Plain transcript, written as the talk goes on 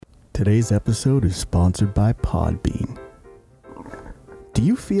Today's episode is sponsored by Podbean. Do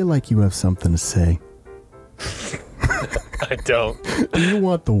you feel like you have something to say? I don't. Do you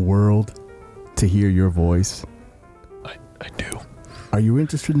want the world to hear your voice? I do. Are you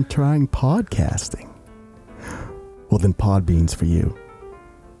interested in trying podcasting? Well, then Podbean's for you.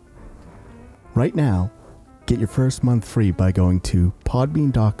 Right now, get your first month free by going to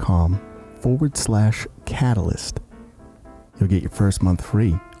podbean.com/catalyst. You'll get your first month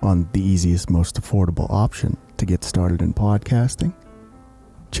free on the easiest, most affordable option to get started in podcasting.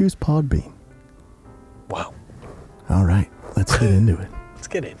 Choose Podbean. Wow. All right, let's get into it. Let's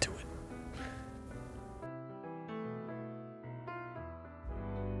get into it.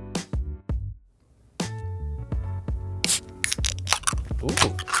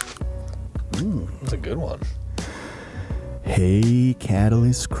 Ooh. That's a good one. Hey,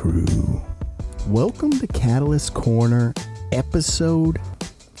 Catalyst crew. Welcome to Catalyst Corner, episode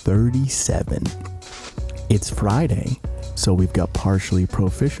 37. It's Friday, so we've got Partially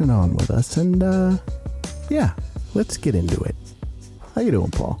Proficient on with us, and yeah, let's get into it. How you doing,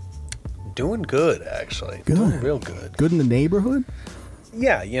 Paul? Doing good, actually. Good. Doing real good. Good in the neighborhood?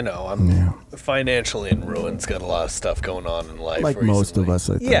 Yeah, you know, I'm financially in ruins, got a lot of stuff going on in life Like recently. most of us,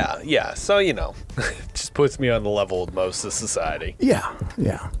 I think. Yeah. So, you know, just puts me on the level with most of society. Yeah.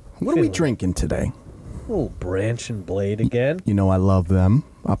 What are we drinking today? Oh, Branch and Blade again. You know I love them.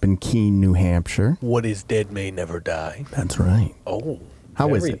 Up in Keene, New Hampshire. What is dead may never die. That's right. Oh.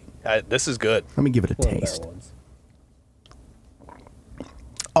 How is it? This is good. Let me give it a One of taste. our ones.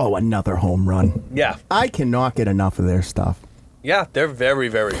 Oh, another home run. Yeah. I cannot get enough of their stuff. Yeah, they're very,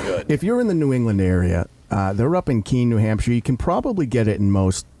 very good. If you're in the New England area, they're up in Keene, New Hampshire. You can probably get it in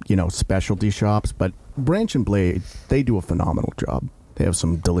most, specialty shops, but Branch and Blade, they do a phenomenal job. They have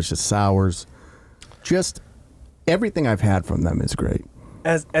some delicious sours. Just everything I've had from them is great.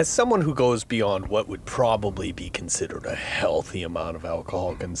 As someone who goes beyond what would probably be considered a healthy amount of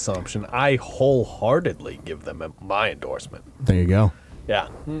alcohol consumption, I wholeheartedly give them my endorsement. There you go. Yeah.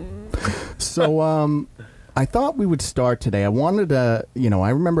 So, I thought we would start today. I wanted to, I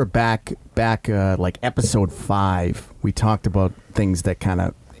remember back like episode 5, we talked about things that kind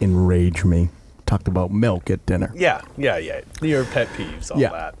of enrage me. Talked about milk at dinner. Yeah. Your pet peeves, all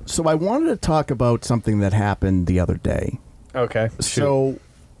that. So I wanted to talk about something that happened the other day. Okay. So,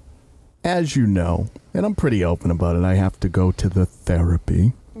 as you know, and I'm pretty open about it, I have to go to the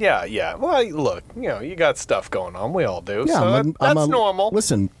therapy. Yeah. Well, look, you got stuff going on. We all do. Yeah, so that's normal.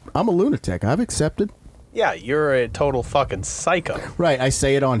 Listen, I'm a lunatic. I've accepted. Yeah, you're a total fucking psycho. Right, I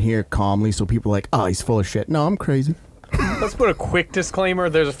say it on here calmly so people are like, oh, he's full of shit. No, I'm crazy. Let's put a quick disclaimer.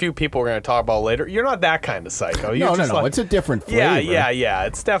 There's a few people we're going to talk about later. You're not that kind of psycho. You're No. like, It's a different flavor. Yeah.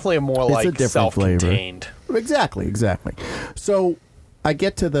 It's definitely more It's like a different self-contained. flavor. Exactly. So I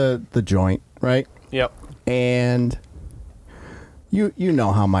get to the joint, right? Yep. And you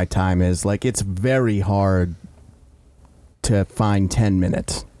know how my time is. Like, it's very hard to find 10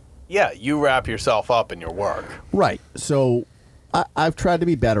 minutes. Yeah, you wrap yourself up in your work. Right. So I've tried to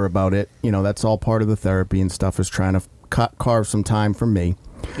be better about it. That's all part of the therapy and stuff, is trying to carve some time for me.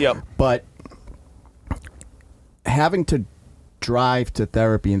 Yep. But having to drive to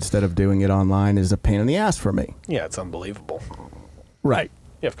therapy instead of doing it online is a pain in the ass for me. Yeah, it's unbelievable. Right.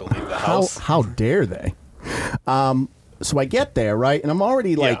 You have to leave the house. How dare they? So I get there, right? And I'm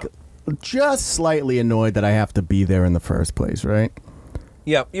already just slightly annoyed that I have to be there in the first place, right?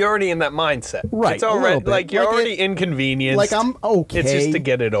 Yep, you're already in that mindset. Right, It's already bit. you're already inconvenienced. Like, I'm okay. It's just to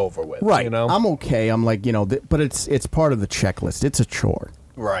get it over with. Right. I'm okay. I'm like, but it's part of the checklist. It's a chore.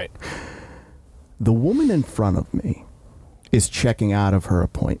 Right. The woman in front of me is checking out of her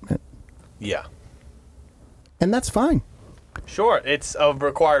appointment. Yeah. And that's fine. Sure, it's a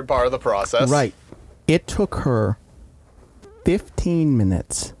required part of the process. Right. It took her 15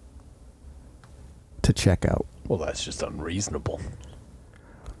 minutes to check out. Well, that's just unreasonable.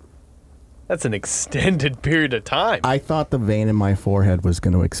 That's an extended period of time. I thought the vein in my forehead was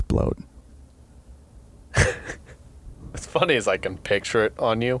going to explode. As funny as I can picture it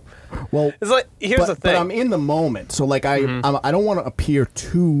on you. Well, it's like, here's the thing. But I'm in the moment, so like I don't want to appear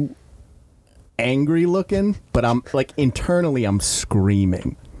too angry looking, but I'm like internally I'm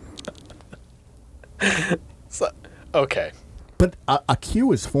screaming. Okay. But a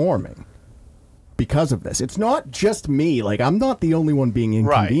queue is forming because of this. It's not just me. Like, I'm not the only one being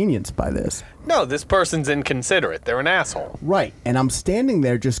inconvenienced by this. No, this person's inconsiderate. They're an asshole. Right. And I'm standing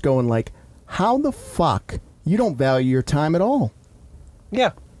there just going like, how the fuck you don't value your time at all?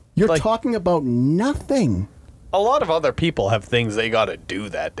 Yeah. You're like, talking about nothing. A lot of other people have things they got to do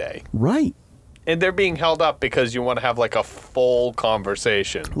that day. Right. And they're being held up because you want to have like a full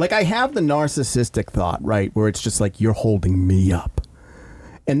conversation. Like I have the narcissistic thought, right, where it's just like you're holding me up.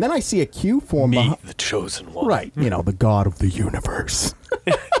 And then I see a queue form. Me, the chosen one. Right, the God of the universe.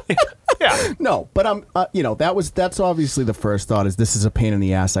 Yeah. No, but I'm, that's obviously the first thought is this is a pain in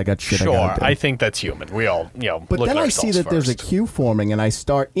the ass. I got shit. Sure, I gotta do. I think that's human. We all, But look then at I see that ourselves there's a first. queue forming, and I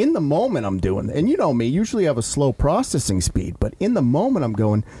start in the moment I'm doing, and you know me, usually I have a slow processing speed, but in the moment I'm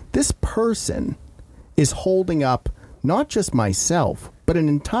going, this person is holding up not just myself, but an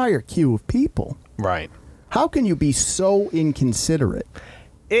entire queue of people. Right. How can you be so inconsiderate?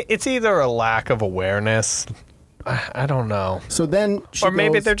 It's either a lack of awareness. I don't know. So then she or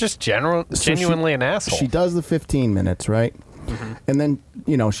maybe goes- they're just genuinely an asshole. She does the 15 minutes, right? Mm-hmm. And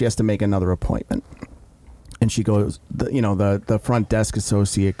then, she has to make another appointment. And she goes, the front desk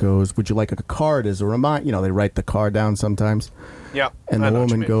associate goes, would you like a card as a reminder? They write the card down sometimes. Yeah. And the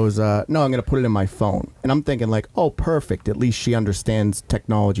woman goes, no, I'm going to put it in my phone. And I'm thinking like, oh, perfect. At least she understands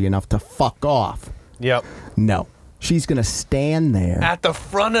technology enough to fuck off. Yep. No. She's going to stand there. At the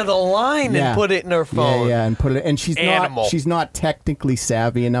front of the line and put it in her phone. Yeah, and put it. And she's not technically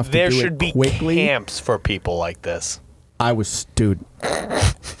savvy enough to do it quickly. There should be camps for people like this. Dude.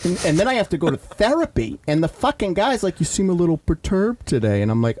 And then I have to go to therapy. And the fucking guy's like, you seem a little perturbed today. And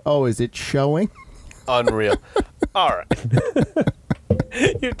I'm like, oh, is it showing? Unreal. All right.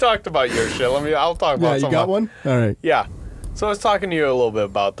 You talked about your shit. I'll talk about you got one? All right. Yeah. So I was talking to you a little bit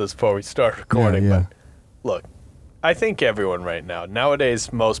about this before we start recording. Yeah. But look, I think everyone right now,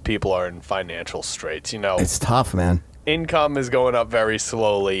 nowadays, most people are in financial straits. It's tough, man. Income is going up very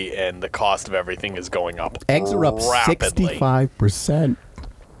slowly, and the cost of everything is going up Eggs are up rapidly. 65%.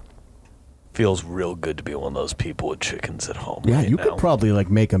 Feels real good to be one of those people with chickens at home. Yeah, right you now. could probably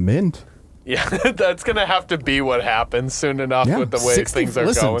make a mint. Yeah, that's going to have to be what happens soon enough with the way things are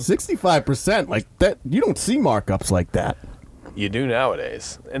going. 65%, like that, you don't see markups like that. You do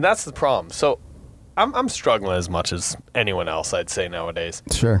nowadays. And that's the problem. So I'm struggling as much as anyone else, I'd say, nowadays.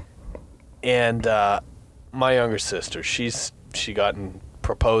 Sure. And my younger sister, she gotten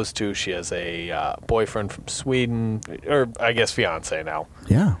proposed to. She has a boyfriend from Sweden, or I guess fiance now.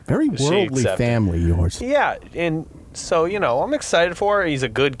 Yeah, very worldly family, yours. Yeah, and so, I'm excited for her. He's a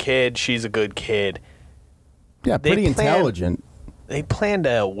good kid. She's a good kid. Yeah, pretty intelligent. They planned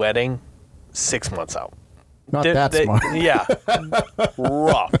a wedding 6 months out. Not that smart. Yeah.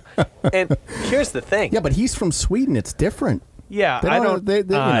 Rough. And here's the thing. Yeah, but he's from Sweden. It's different. Yeah, I don't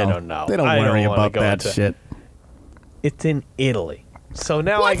know. They don't worry about that shit. It's in Italy. So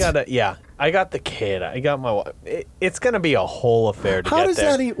now What? I got the kid. I got my wife. It's going to be a whole affair to How get does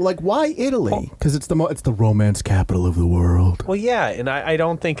there. that why Italy? Because it's the romance capital of the world. Well, yeah, and I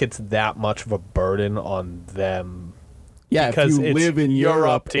don't think it's that much of a burden on them. Yeah, because if you live in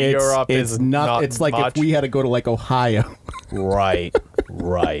Europe, it's not It's like much. if we had to go to Ohio. Right.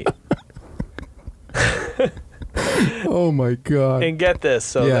 Oh my god. And get this.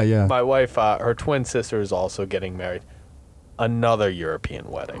 So Yeah. my wife, her twin sister is also getting married. Another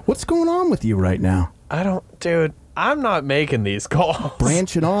European wedding. What's going on with you right now? Dude, I'm not making these calls.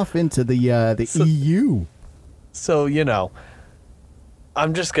 Branching off into the EU. So,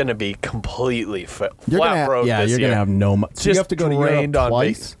 I'm just going to be completely flat broke Yeah, this you're year. gonna have no money. So you have to go to Europe drained on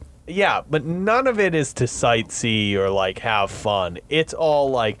twice? Yeah, but none of it is to sightsee or have fun. It's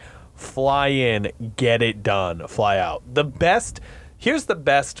all fly in, get it done, fly out. Here's the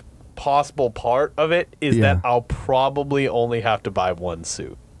best possible part of it is that I'll probably only have to buy one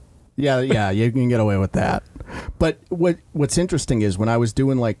suit. Yeah, you can get away with that. But what's interesting is when I was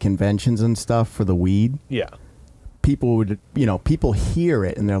doing conventions and stuff for the weed, Yeah. people hear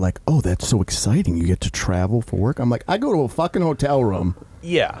it and they're like, "Oh, that's so exciting! You get to travel for work." I'm like, I go to a fucking hotel room,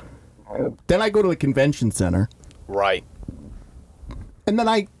 Yeah. then I go to the convention center, Right. and then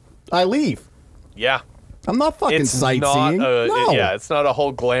I leave. Yeah. I'm not fucking sightseeing. No. Yeah, it's not a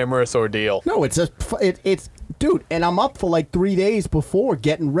whole glamorous ordeal. No, it's dude, and I'm up for 3 days before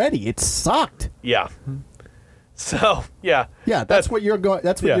getting ready. It sucked. Yeah. So, yeah. Yeah, that's what you're going.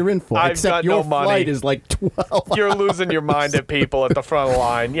 That's what you're in for. I've Except got your no money. flight is 12. You're losing your mind at people at the front of the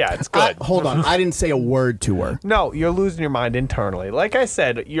line. Yeah, it's good. Hold on, I didn't say a word to her. No, you're losing your mind internally. Like I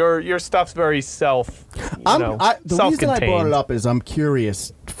said, your stuff's very The self-contained. reason I brought it up is I'm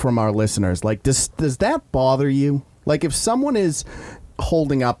curious from our listeners. Does that bother you? If someone is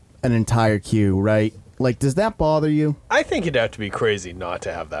holding up an entire queue, right? Does that bother you? I think you'd have to be crazy not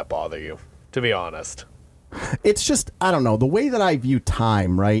to have that bother you, to be honest. It's just, I don't know. The way that I view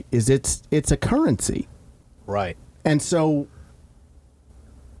time, right, is it's a currency. Right. And so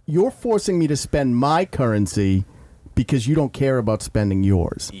you're forcing me to spend my currency because you don't care about spending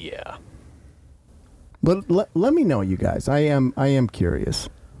yours. Yeah. But let me know, you guys. I am curious.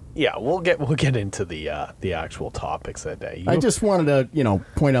 Yeah, we'll get into the actual topics that day. I just wanted to,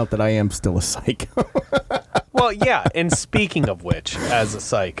 point out that I am still a psycho. Well, yeah, and speaking of which, as a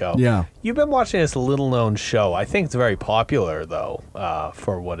psycho, yeah, you've been watching this little-known show. I think it's very popular, though,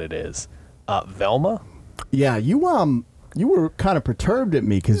 for what it is. Velma? Yeah, you were kind of perturbed at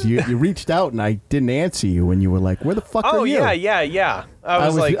me because you reached out and I didn't answer you, and you were like, "Where the fuck are you?" Oh, yeah.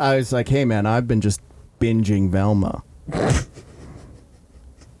 I was like, "Hey, man, I've been just binging Velma."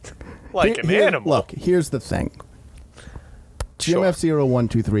 Like an animal. Look, here's the thing. Sure. Jim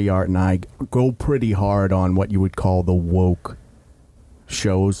F0123 Art and I go pretty hard on what you would call the woke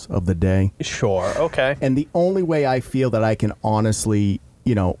shows of the day. Sure, okay. And the only way I feel that I can honestly,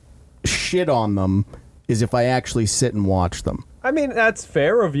 shit on them is if I actually sit and watch them. I mean, that's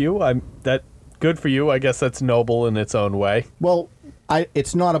fair of you. Good for you. I guess that's noble in its own way. Well,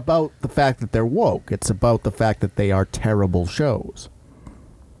 it's not about the fact that they're woke. It's about the fact that they are terrible shows.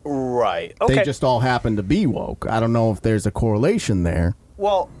 Right. Okay. They just all happen to be woke. I don't know if there's a correlation there.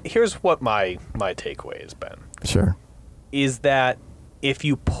 Well, here's what my takeaway has been. Sure. Is that if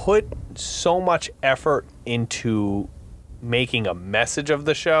you put so much effort into making a message of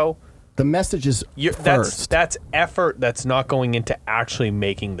the show, the message is first. That's effort that's not going into actually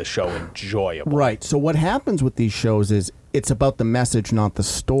making the show enjoyable. Right. So what happens with these shows is it's about the message, not the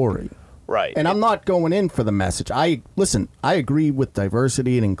story. Right. And I'm not going in for the message. I agree with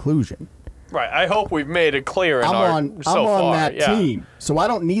diversity and inclusion. Right. I hope we've made it clear I'm on that team. So I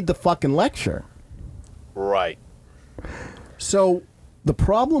don't need the fucking lecture. Right. So the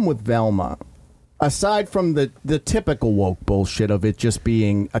problem with Velma, aside from the typical woke bullshit of it just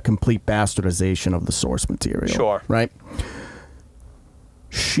being a complete bastardization of the source material. Sure. Right?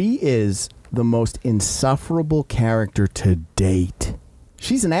 She is the most insufferable character to date.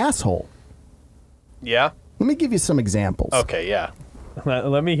 She's an asshole. Yeah? Let me give you some examples. Okay, yeah.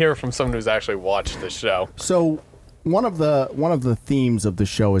 Let me hear from someone who's actually watched the show. So, one of the themes of the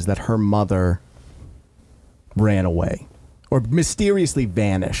show is that her mother ran away or mysteriously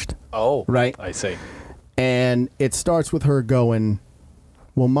vanished. Oh, right? I see. And it starts with her going,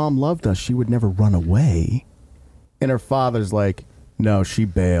 "Well, Mom loved us. She would never run away." And her father's like, "No, she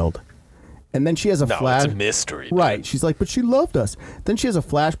bailed." And then she has a flash. It's a mystery. Right. Dude. She's like, "But she loved us." Then she has a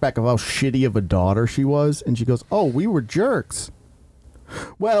flashback of how shitty of a daughter she was. And she goes, "Oh, we were jerks."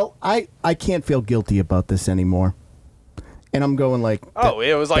 Well, I can't feel guilty about this anymore. And I'm going like...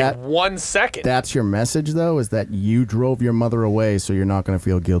 it was like 1 second. That's your message, though, is that you drove your mother away, so you're not going to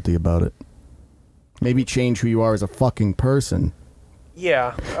feel guilty about it. Maybe change who you are as a fucking person.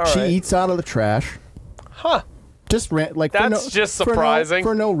 Yeah, all She right. eats out of the trash. Huh. Just just surprising.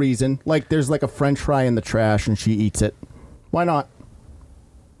 For no reason. Like, there's like a French fry in the trash, and she eats it. Why not?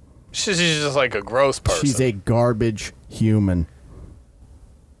 She's just like a gross person. She's a garbage human.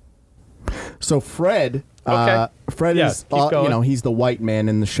 So Fred, Fred is, he's the white man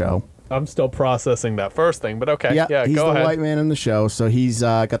in the show. I'm still processing that first thing, but okay. Yeah, he's go the ahead. white man in the show. So he's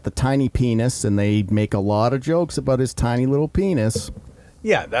got the tiny penis, and they make a lot of jokes about his tiny little penis.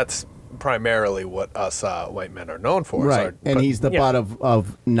 Yeah, that's primarily what us white men are known for. Right, and he's the butt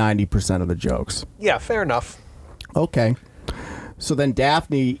of 90% of the jokes. Yeah, fair enough. Okay. So then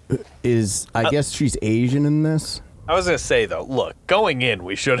Daphne is, I guess she's Asian in this. I was going to say, though, look, going in,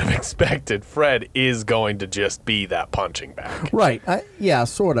 we should have expected Fred is going to just be that punching bag. Right. Yeah,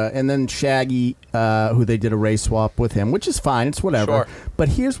 sort of. And then Shaggy, who they did a race swap with him, which is fine. It's whatever. Sure. But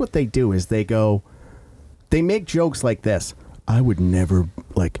here's what they do is they make jokes like this. I would never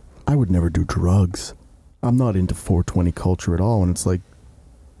do drugs. I'm not into 420 culture at all. And it's like,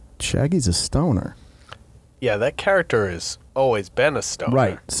 Shaggy's a stoner. Yeah, that character has always been a stoner.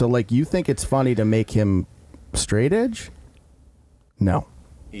 Right. So, like, you think it's funny to make him straight edge? No.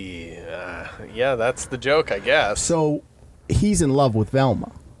 Yeah, that's the joke, I guess. So, he's in love with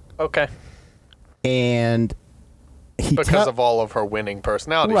Velma. Okay. And because of all of her winning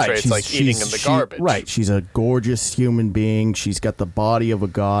personality traits, like eating in the garbage. Right. She's a gorgeous human being. She's got the body of a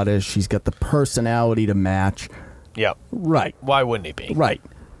goddess. She's got the personality to match. Yep. Right. Why wouldn't he be? Right.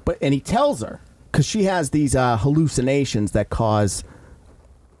 And he tells her, because she has these hallucinations that cause,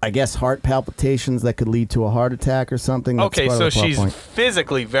 I guess, heart palpitations that could lead to a heart attack or something. That's okay, so she's point.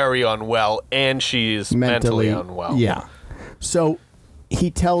 physically very unwell, and she's mentally unwell. Yeah. So he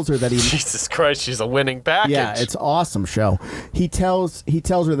tells her that he... Jesus Christ, she's a winning package. Yeah, it's an awesome show. He tells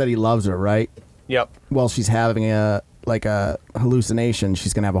her that he loves her, right? Yep. Well, she's having a hallucination.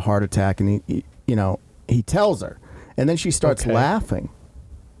 She's going to have a heart attack, and he tells her. And then she starts laughing.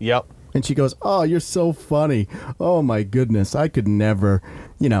 Yep. And she goes, "Oh, you're so funny. Oh, my goodness. I could never,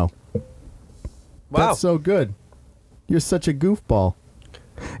 Wow. That's so good. You're such a goofball.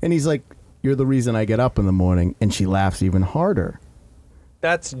 And he's like, you're the reason I get up in the morning. And she laughs even harder.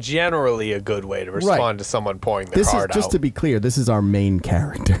 That's generally a good way to respond to someone pouring their heart out. Just to be clear, this is our main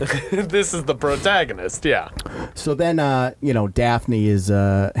character. This is the protagonist, yeah. So then, Daphne is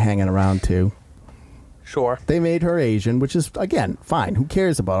hanging around too. Sure. They made her Asian, which is, again, fine. Who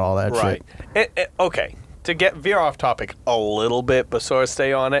cares about all that shit? Okay. To veer off topic a little bit, but sort of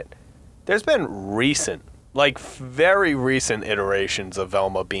stay on it, there's been very recent iterations of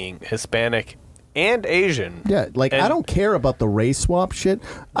Velma being Hispanic and Asian. Yeah, I don't care about the race swap shit.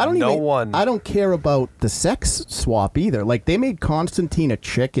 I don't care about the sex swap either. Like, they made Constantine a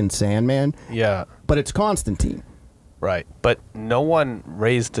chick in Sandman. Yeah. But it's Constantine. Right. But no one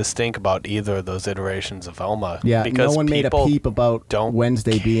raised a stink about either of those iterations of Velma. Yeah, because no one made a peep about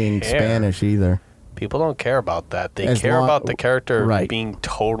Wednesday being Spanish either. People don't care about that. They care about the character being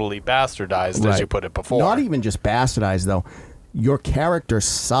totally bastardized, as you put it before. Not even just bastardized, though. Your character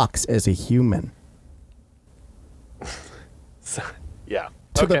sucks as a human. Yeah.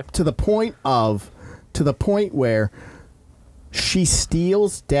 To the point where she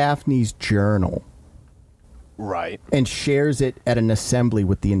steals Daphne's journal. Right. And shares it at an assembly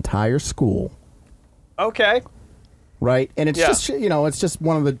with the entire school. Okay. Right? And it's just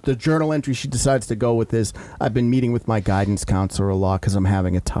one of the journal entries she decides to go with is, I've been meeting with my guidance counselor a lot because I'm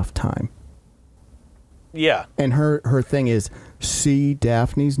having a tough time. Yeah. And her thing is, see,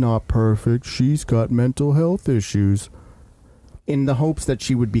 Daphne's not perfect. She's got mental health issues. In the hopes that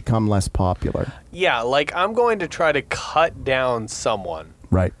she would become less popular. Yeah, I'm going to try to cut down someone.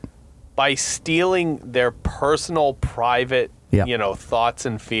 Right. By stealing their personal, private, thoughts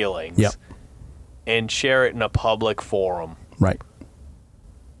and feelings. Yep. And share it in a public forum. Right.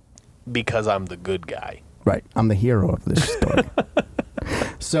 Because I'm the good guy. Right. I'm the hero of this story.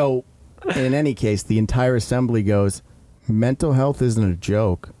 So, in any case, the entire assembly goes, mental health isn't a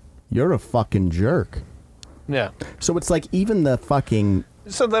joke. You're a fucking jerk. Yeah. So it's like even the fucking...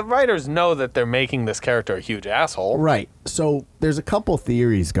 So the writers know that they're making this character a huge asshole. Right. So there's a couple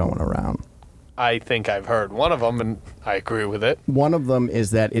theories going around. I think I've heard one of them, and I agree with it. One of them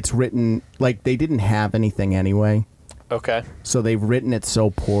is that it's written... they didn't have anything anyway. Okay. So they've written it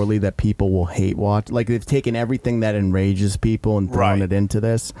so poorly that people will hate watch. They've taken everything that enrages people and thrown it into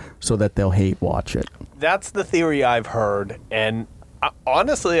this so that they'll hate watch it. That's the theory I've heard, and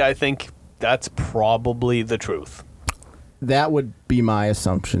honestly, I think that's probably the truth. That would be my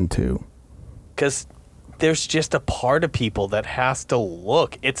assumption, too. Because there's just a part of people that has to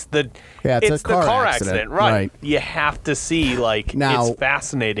look. It's the car accident, right? You have to see, now, it's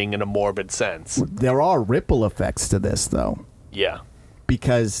fascinating in a morbid sense. There are ripple effects to this, though. Yeah.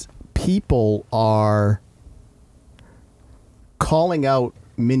 Because people are calling out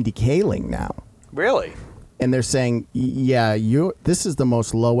Mindy Kaling now. Really? And they're saying, this is the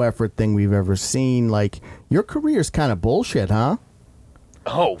most low-effort thing we've ever seen. Your career's kind of bullshit, huh?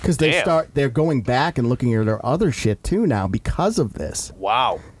 Oh, because they're going back and looking at their other shit, too, now because of this.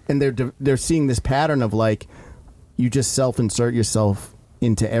 Wow. And they're seeing this pattern of, you just self-insert yourself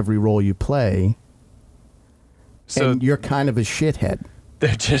into every role you play, and you're kind of a shithead.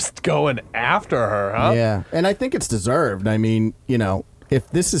 They're just going after her, huh? Yeah. And I think it's deserved. I mean,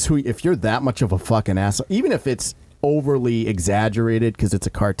 if you're that much of a fucking asshole, even if it's overly exaggerated because it's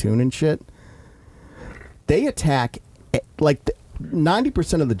a cartoon and shit, they attack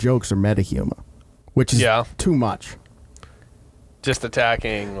 90% of the jokes are meta humor, which is too much. Just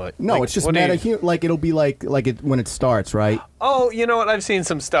attacking, it's just meta humor. It'll be when it starts, right? Oh, you know what? I've seen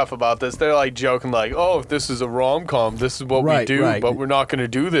some stuff about this. They're joking, oh, if this is a rom-com, this is what we do, but we're not going to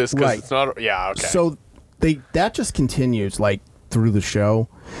do this because it's not. Yeah, okay. So that just continues through the show.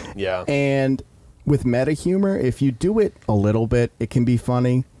 Yeah. And with meta humor, if you do it a little bit, it can be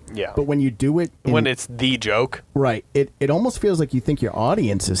funny. Yeah. But when you do it... when it's the joke. Right. It almost feels like you think your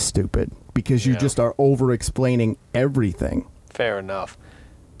audience is stupid because you just are over-explaining everything. Fair enough.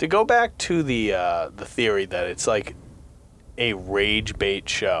 To go back to the theory that it's a rage bait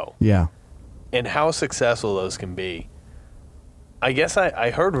show. Yeah. And how successful those can be. I guess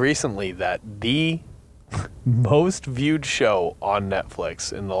I heard recently that the most viewed show on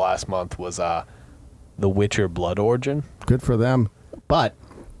Netflix in the last month was The Witcher Blood Origin. Good for them. But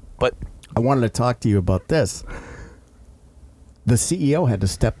I wanted to talk to you about this. The CEO had to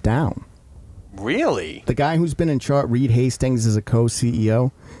step down. Really? The guy who's been in charge, Reed Hastings, is a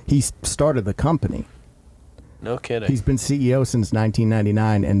co-CEO. He started the company. No kidding. He's been CEO since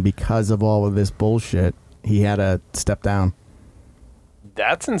 1999, and because of all of this bullshit, he had to step down.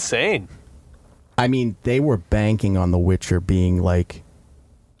 That's insane. I mean, they were banking on The Witcher being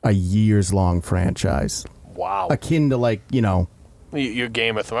a years-long franchise. Wow. Akin to, like, you know... Your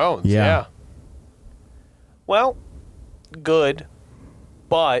Game of Thrones, Yeah. yeah. Well, good,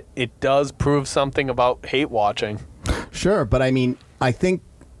 but it does prove something about hate watching. Sure, but I mean, I think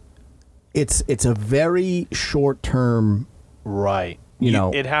it's a very short-term... Right. You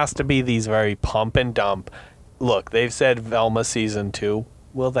know... It has to be these very pump and dump. Look, they've said Velma Season 2.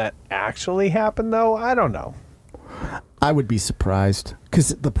 Will that actually happen, though? I don't know. I would be surprised. Because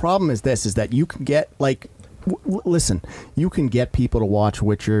the problem is this, is that you can get, like... listen, you can get people to watch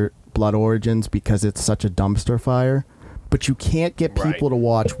Witcher Blood Origins because it's such a dumpster fire, but you can't get people to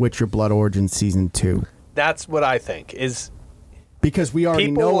watch Witcher Blood Origins Season 2. That's what I think, is... Because we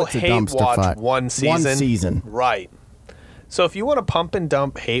already know it's a dumpster fire. One season. Right. So if you want to pump and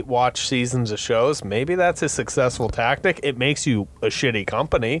dump hate watch seasons of shows, maybe that's a successful tactic. It makes you a shitty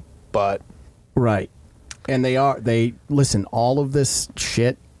company, but... Right. And listen, all of this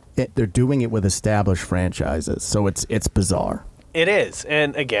shit, they're doing it with established franchises, so it's bizarre. It is.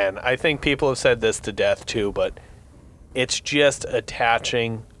 And again, I think people have said this to death too, but it's just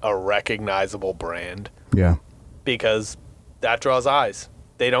attaching a recognizable brand. Yeah. Because that draws eyes.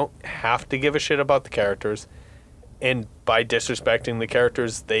 They don't have to give a shit about the characters. And by disrespecting the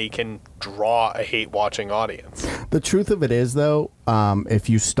characters, they can draw a hate-watching audience. The truth of it is, though, if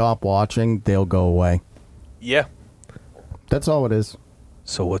you stop watching, they'll go away. Yeah. That's all it is.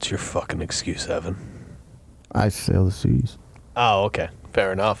 So what's your fucking excuse, Evan? I sail the seas. Oh, okay.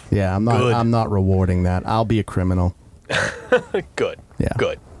 Fair enough. Yeah, I'm not rewarding that. I'll be a criminal. Good. Yeah.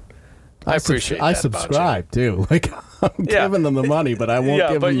 Good. I appreciate that. I subscribe, too. Like, I'm giving them the money, but I won't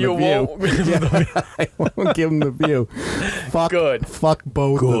give them the view. I won't give them the view. Fuck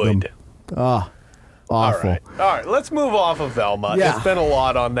both of them. Awful. All right. Let's move off of Velma. Yeah. It's been a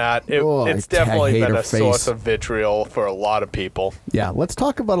lot on that. It's definitely been a source of vitriol for a lot of people. Yeah. Let's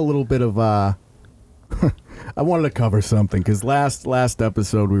talk about a little bit of... I wanted to cover something because last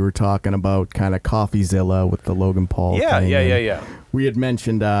episode we were talking about kind of CoffeeZilla with the Logan Paul thing. Yeah. We had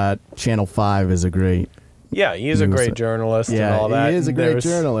mentioned Channel 5 is a great... Yeah, he's a great journalist and all that. He is a great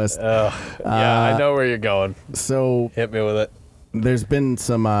journalist. I know where you're going. So hit me with it. There's been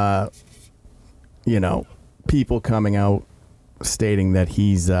some, people coming out stating that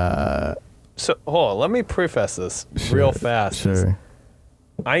he's... So, hold on. Let me preface this real fast. Sure.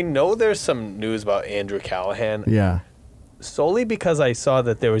 I know there's some news about Andrew Callahan. Yeah. Solely because I saw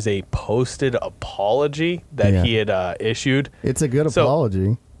that there was a posted apology that he had issued. It's a good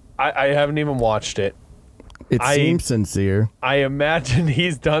apology. I haven't even watched it. It seems sincere. I imagine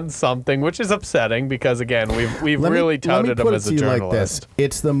he's done something, which is upsetting because, again, we've really touted him as a journalist. Like this.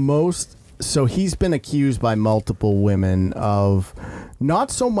 It's the most... So he's been accused by multiple women of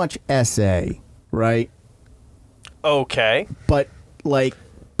not so much SA, right? Okay. But, like,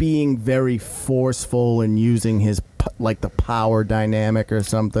 being very forceful and using his, like, the power dynamic or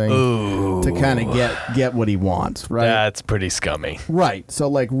something to kind of get what he wants, right? That's pretty scummy. Right. So,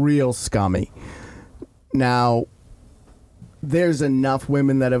 like, real scummy. Now, there's enough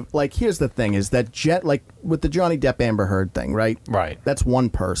women that have... Like, here's the thing, is that like, with the Johnny Depp Amber Heard thing, right? Right. That's one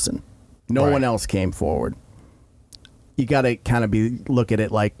person. No one else came forward. You got to kind of look at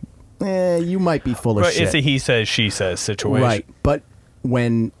it like, you might be full of shit. It's a he says, she says situation. Right. But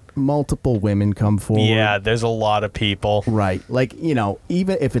when multiple women come forward... Yeah, there's a lot of people. Right. Like,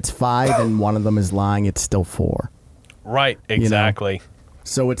 even if it's 5 and one of them is lying, it's still 4. Right. Exactly.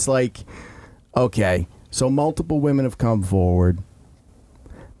 So it's like, okay, so multiple women have come forward.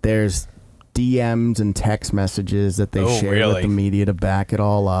 There's DMs and text messages that they share with the media to back it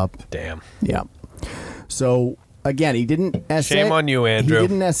all up. Damn. Yeah. So, again, he didn't essay... Shame on you, Andrew. He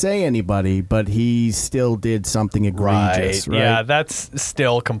didn't essay anybody, but he still did something egregious, right? Yeah, that's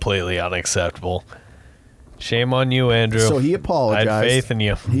still completely unacceptable. Shame on you, Andrew. So he apologized. I had faith in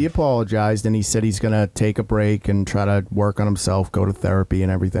you. He apologized, and he said he's going to take a break and try to work on himself, go to therapy and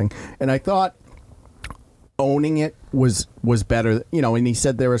everything. And I thought owning it was better, and he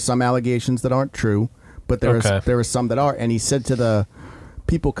said there are some allegations that aren't true, but there are some that are. And he said to the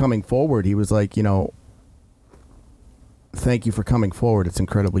people coming forward, he was like, thank you for coming forward. It's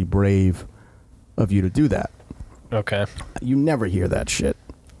incredibly brave of you to do that. Okay. You never hear that shit.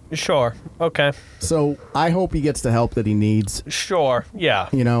 Sure. Okay. So I hope he gets the help that he needs. Sure. Yeah.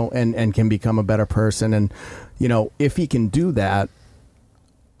 And can become a better person. And, if he can do that,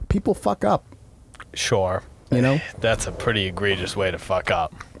 people fuck up. Sure. That's a pretty egregious way to fuck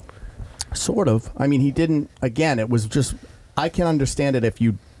up. Sort of. I mean, he didn't, again, it was just, I can understand it if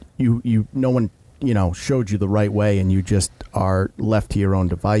no one, showed you the right way and you just are left to your own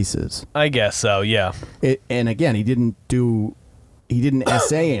devices. I guess so, yeah. And again, he didn't do He didn't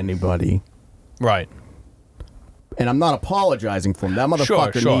essay anybody. Right. And I'm not apologizing for him. That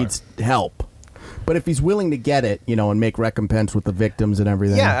motherfucker Sure. needs help. But if he's willing to get it, and make recompense with the victims and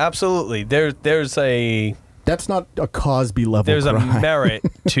everything. Yeah, absolutely. There's a That's not a Cosby level there's crime. a merit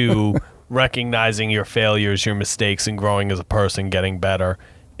to recognizing your failures, your mistakes, and growing as a person, getting better,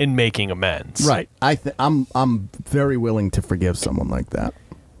 and making amends. Right. I'm very willing to forgive someone like that.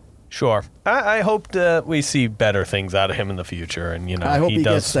 Sure. I hope that we see better things out of him in the future, and I hope he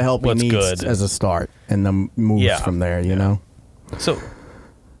does gets the help he what's needs good. as a start and then moves from there, you know? So,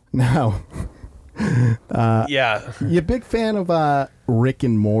 Now, yeah. you a big fan of Rick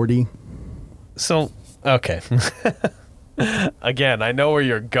and Morty? So, okay. Again, I know where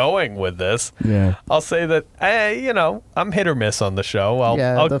you're going with this. Yeah. I'll say that, I'm hit or miss on the show.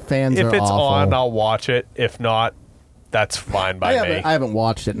 The fans if are it's awful. on, I'll watch it. If not, that's fine by me. I haven't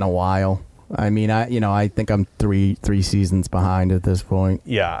watched it in a while. I mean, I think I'm three seasons behind at this point.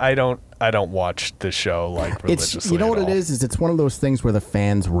 Yeah, I don't watch the show like religiously. It's what it is it's one of those things where the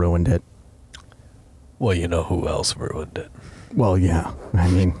fans ruined it. Well, you know who else ruined it? Well, yeah. I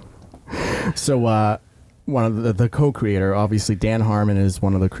mean, so one of the co-creator, obviously Dan Harmon is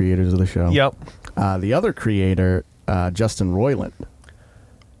one of the creators of the show. Yep. The other creator, Justin Roiland,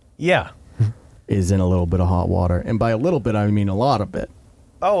 Yeah. is in a little bit of hot water, and by a little bit I mean a lot of it.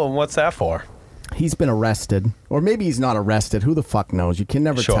 Oh, and what's that for? He's been arrested, or maybe he's not arrested. Who the fuck knows? You can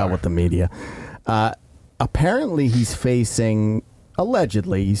never tell with the media. Apparently,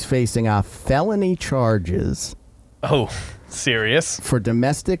 allegedly, he's facing felony charges Oh, serious? for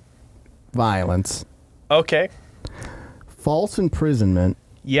domestic violence, Okay. false imprisonment,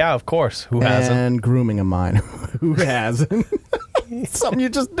 Yeah, of course. Who hasn't? and grooming a minor. Who hasn't? Something you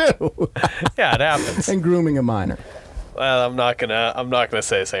just do. Yeah, it happens. And grooming a minor. Well, I'm not gonna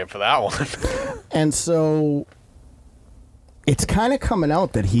say the same for that one. And so it's kind of coming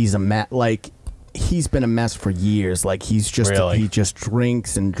out that he's he's been a mess for years. Like he just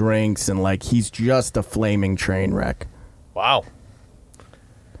drinks and drinks, and like he's just a flaming train wreck. Wow.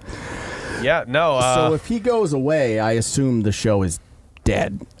 Yeah, no. So if he goes away, I assume the show is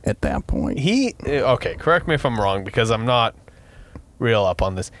dead at that point. Okay, correct me if I'm wrong, because I'm not real up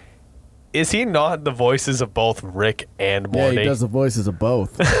on this. Is he not the voices of both Rick and Morty? Yeah, he does the voices of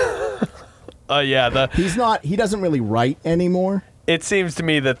both. Yeah. He doesn't really write anymore. It seems to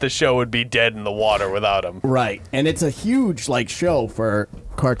me that the show would be dead in the water without him. Right. And it's a huge show for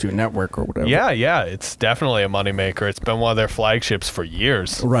Cartoon Network or whatever. Yeah, it's definitely a moneymaker. It's been one of their flagships for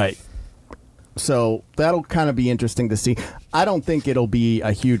years. Right. So that'll kind of be interesting to see. I don't think it'll be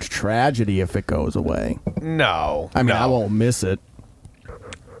a huge tragedy if it goes away. No. I mean, no. I won't miss it.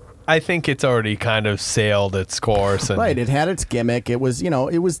 I think it's already kind of sailed its course. And Right, it had its gimmick. It was,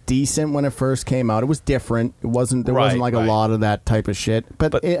 it was decent when it first came out. It was different. There wasn't a lot of that type of shit.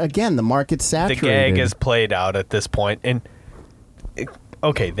 But again, the market's saturated. The gag is played out at this point. And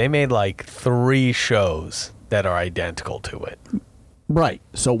they made 3 shows that are identical to it. Right.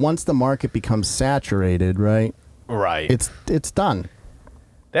 So once the market becomes saturated, right? Right. It's done.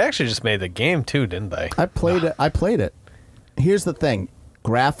 They actually just made the game too, didn't they? I played it. Here's the thing.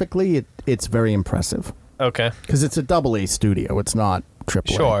 Graphically, it's very impressive. Okay. Because it's a AA studio. It's not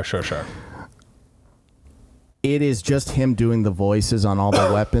AAA. Sure. It is just him doing the voices on all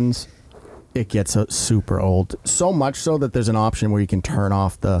the weapons. It gets super old. So much so that there's an option where you can turn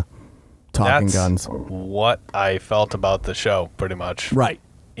off the talking guns. What I felt about the show, pretty much. Right.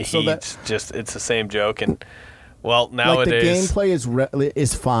 It's the same joke, and nowadays the gameplay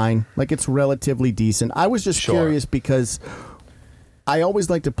is fine. It's relatively decent. I was just curious because I always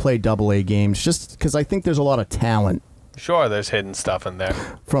like to play AA games just because I think there's a lot of talent. Sure, there's hidden stuff in there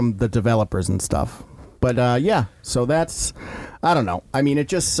from the developers and stuff. But so that's, I don't know. I mean, it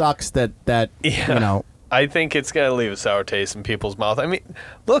just sucks that I think it's going to leave a sour taste in people's mouth. I mean,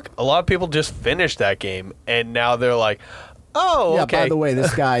 look, a lot of people just finished that game, and now they're like, oh, yeah, okay. By the way,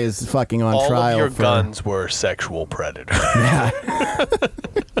 this guy is fucking on all trial. All of your for... guns were sexual predators. Yeah.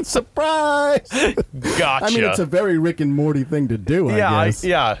 Surprise! Gotcha. I mean, it's a very Rick and Morty thing to do, I guess.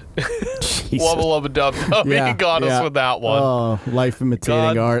 Wubba lubba dub dub. He got us with that one. Oh, life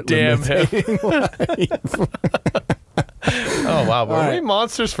imitating art. Damn him. Life. Oh, wow. Were we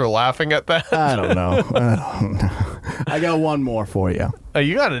monsters for laughing at that? I don't know. I got one more for you. Oh,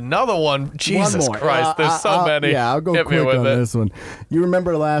 you got another one? Jesus Christ. There's so many. Yeah, I'll go quick on this one. You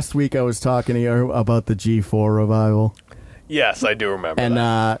remember last week I was talking to you about the G4 revival? Yes, I do remember and,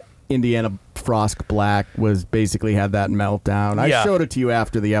 that. Indiana Frosk Black was basically had that meltdown. I showed it to you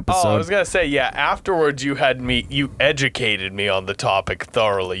after the episode. Oh, I was gonna say, yeah. Afterwards, you educated me on the topic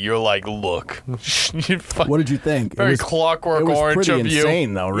thoroughly. You're like, look, what did you think? Very Clockwork Orange of you. It was pretty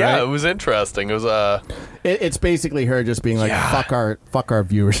insane, though, right? Yeah, it was interesting. It was It's basically her just being like, fuck our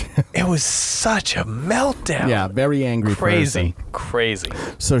viewers. It was such a meltdown. Yeah, very angry person. Crazy.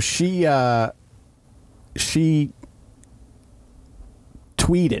 So she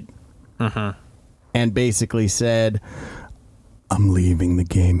tweeted and basically said, I'm leaving the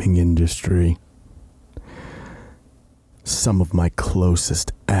gaming industry. Some of my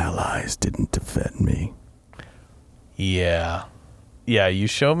closest allies didn't defend me. Yeah. Yeah, you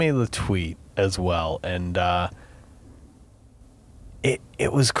show me the tweet as well, and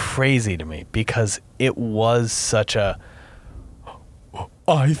it was crazy to me because it was such a...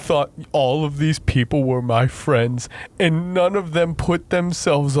 I thought all of these people were my friends, and none of them put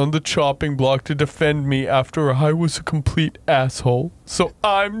themselves on the chopping block to defend me after I was a complete asshole. So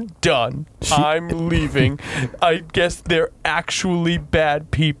I'm done. I'm leaving. I guess they're actually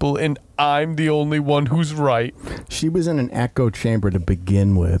bad people, and I'm the only one who's right. She was in an echo chamber to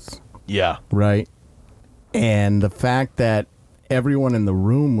begin with. Yeah. Right? And the fact that everyone in the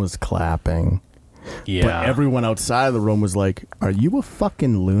room was clapping... Yeah. But everyone outside of the room was like, are you a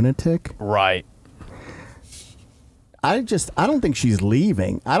fucking lunatic? Right. I don't think she's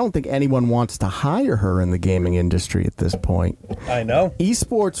leaving. I don't think anyone wants to hire her in the gaming industry at this point. I know.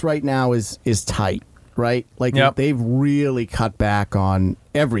 Esports right now is tight, right? Like, they've really cut back on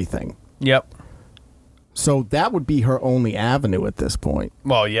everything. Yep. So that would be her only avenue at this point.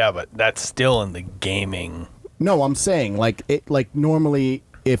 Well, yeah, but that's still in the gaming. No, I'm saying, like normally...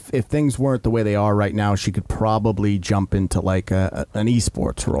 If things weren't the way they are right now, she could probably jump into like an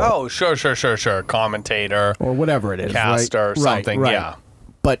esports role. Oh, sure. Commentator. Or whatever it is. Caster or something, right. Yeah.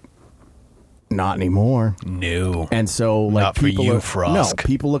 But not anymore. No. And so, like, not for you, Frosk. No,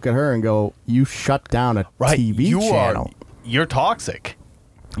 people look at her and go, you shut down a TV channel. You're toxic.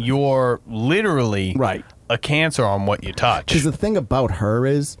 You're literally a cancer on what you touch. Because the thing about her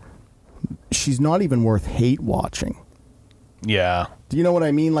is, she's not even worth hate watching. Yeah. Do you know what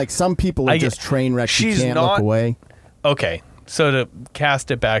I mean? Like, some people are just train wrecks. You can't look away. Okay, so to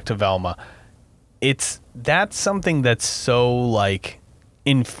cast it back to Velma, that's something that's so, like,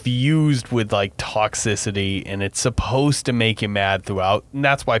 infused with, like, toxicity, and it's supposed to make you mad throughout, and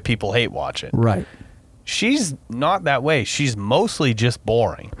that's why people hate watch it. Right. She's not that way. She's mostly just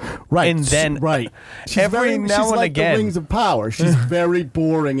boring. Right. And then she's every now she's and like again. The Rings of Power. She's very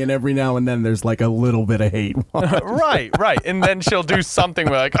boring, and every now and then there's like a little bit of hate. Right. And then she'll do something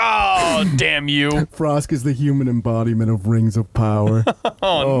where like, oh, damn you. Frosk is the human embodiment of Rings of Power.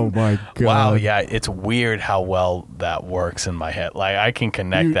 Oh my God. Wow, yeah. It's weird how well that works in my head. Like, I can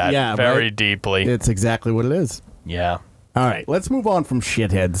connect that very deeply. It's exactly what it is. Yeah. All right, let's move on from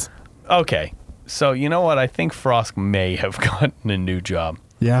shitheads. Okay. So, you know what? I think Frosk may have gotten a new job.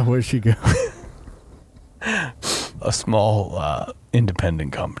 Yeah, where'd she go? A small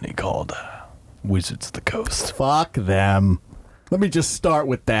independent company called Wizards of the Coast. Fuck them. Let me just start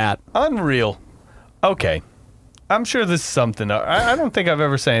with that. Unreal. Okay. I'm sure this is something. I don't think I've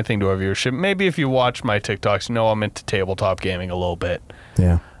ever said anything to our viewership. Maybe if you watch my TikToks, you know I'm into tabletop gaming a little bit.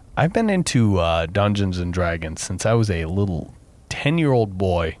 Yeah. I've been into Dungeons and Dragons since I was a little 10-year-old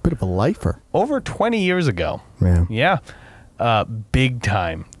boy. Bit of a lifer. Over 20 years ago. Yeah. Big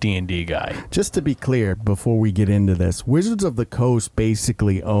time D&D guy. Just to be clear, before we get into this, Wizards of the Coast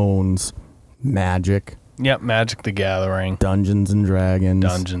basically owns Magic. Yep, Magic the Gathering. Dungeons and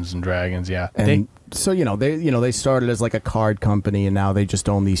Dragons, yeah. And so, they started as like a card company, and now they just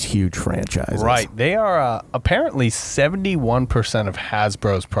own these huge franchises. Right. They are apparently 71% of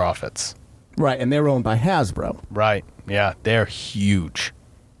Hasbro's profits. Right, and they're owned by Hasbro. Right. Yeah, they're huge.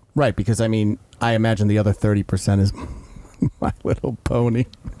 Right, because, I imagine the other 30% is My Little Pony.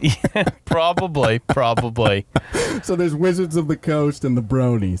 Yeah, probably. So there's Wizards of the Coast and the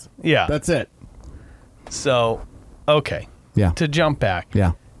Bronies. Yeah. That's it. So, okay. Yeah. To jump back.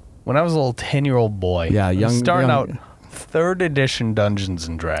 Yeah. When I was a little 10-year-old boy. Yeah, starting out 3rd edition Dungeons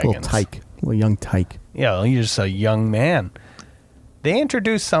and Dragons. Little young tyke. Yeah, you're just a young man. They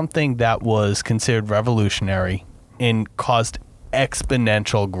introduced something that was considered revolutionary and caused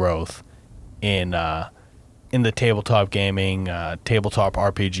exponential growth in the tabletop gaming, tabletop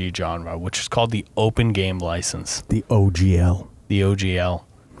RPG genre, which is called the Open Game License. The OGL. The OGL.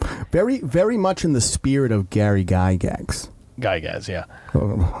 Very, very much in the spirit of Gary Gygax. Gygas, yeah.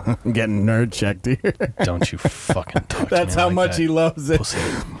 I'm getting nerd checked here. Don't you fucking talk to That's me how like much that, he loves it. pussy.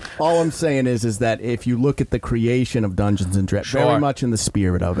 All I'm saying is that if you look at the creation of Dungeons and Dragons, Sure. very much in the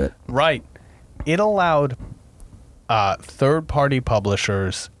spirit of it. Right. It allowed third-party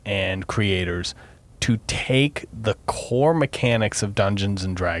publishers and creators to take the core mechanics of Dungeons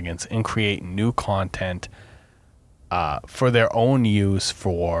and Dragons and create new content for their own use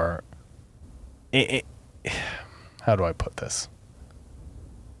for... how do I put this?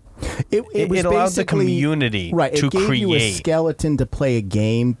 It was it allowed the basically- community right, to it gave you a create. skeleton to play a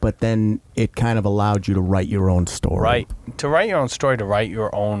game, but then it kind of allowed you to write your own story. Right. To write your own story, to write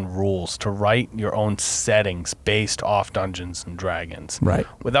your own rules, to write your own settings based off Dungeons and Dragons. Right.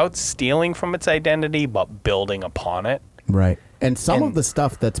 Without stealing from its identity, but building upon it. Right. And some of And- the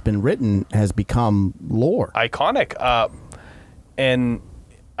stuff that's been written has become lore. Iconic. And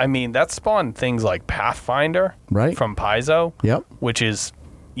I mean, that spawned things like Pathfinder. Right. From Paizo. Yep. Which is,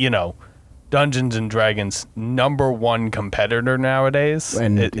 Dungeons and Dragons' #1 competitor nowadays.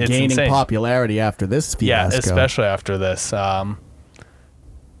 And It's gaining insane. popularity after this Yeah, fiasco. especially after this.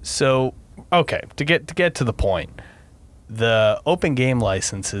 So, okay, to get to the point, the open game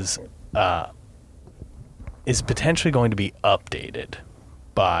license is potentially going to be updated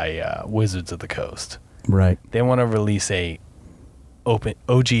by Wizards of the Coast. Right. They want to release a open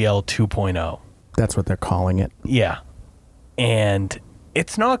OGL 2.0. That's what they're calling it. Yeah, and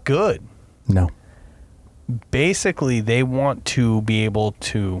it's not good. No. Basically, they want to be able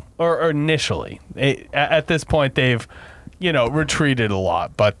to, or initially, at this point, they've, retreated a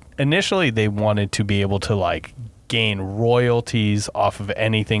lot. But initially, they wanted to be able to, gain royalties off of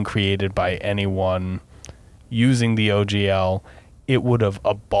anything created by anyone using the OGL. It would have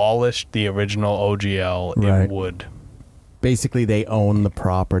abolished the original OGL. Right. It would. Basically, they own the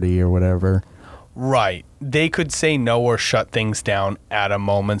property or whatever. Right. They could say no or shut things down at a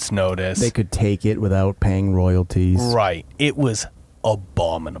moment's notice. They could take it without paying royalties. Right. It was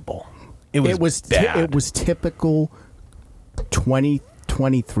abominable. It was bad. It was typical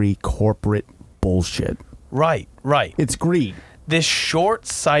 2023 corporate bullshit. Right. It's greed. This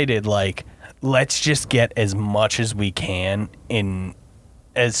short-sighted, let's just get as much as we can in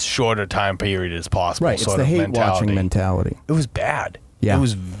as short a time period as possible. Right. It's sort the of hate-watching mentality. It was bad. Yeah. It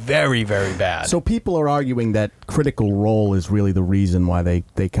was very, very bad. So people are arguing that Critical Role is really the reason why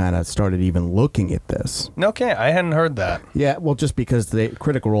they kind of started even looking at this. Okay, I hadn't heard that. Yeah, well, just because the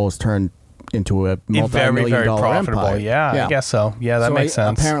Critical Role has turned into a Very, multi-million very dollar profitable. empire. Yeah, I guess so. Yeah, that makes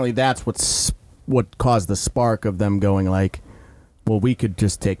sense. Apparently, that's what caused the spark of them going well, we could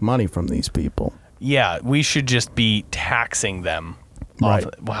just take money from these people. Yeah, we should just be taxing them. Right.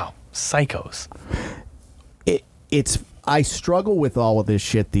 Wow, psychos. I struggle with all of this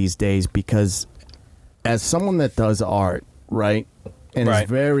shit these days because as someone that does art, right, and Right. is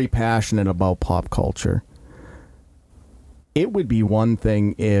very passionate about pop culture, it would be one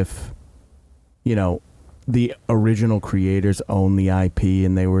thing if, the original creators own the IP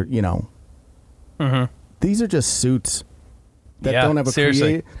and they were, these are just suits that Yeah, don't have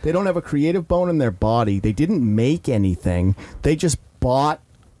seriously. they don't have a creative bone in their body. They didn't make anything. They just bought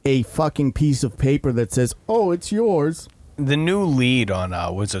a fucking piece of paper that says, "Oh, it's yours." The new lead on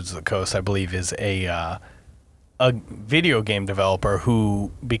Wizards of the Coast, I believe, is a video game developer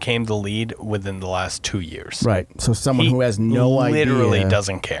who became the lead within the last 2 years. Right. So someone He who has no idea. literally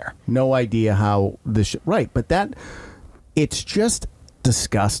doesn't care. No idea how this right, but it's just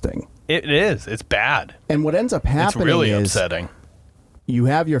disgusting. It is. It's bad. And what ends up It's happening really is upsetting. you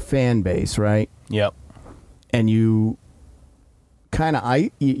have your fan base, right? Yep. And you kind of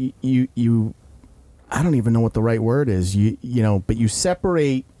you I don't even know what the right word is. But you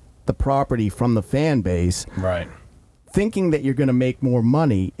separate the property from the fan base, Right. thinking that you're going to make more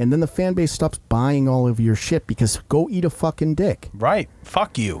money, and then the fan base stops buying all of your shit because go eat a fucking dick. Right.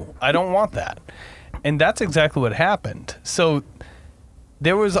 Fuck you. I don't want that. And that's exactly what happened. So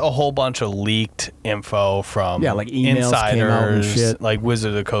there was a whole bunch of leaked info from Yeah, like emails came out and insiders, shit. like Wizard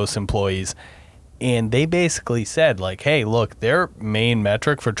of the Coast employees. And they basically said, hey, look, their main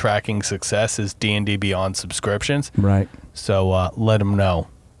metric for tracking success is D&D Beyond subscriptions. Right. So let them know.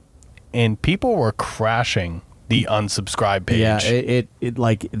 And people were crashing the unsubscribe page. Yeah,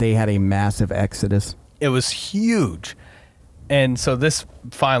 it they had a massive exodus. It was huge. And so this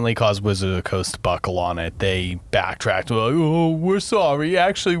finally caused Wizard of the Coast to buckle on it. They backtracked. We're sorry.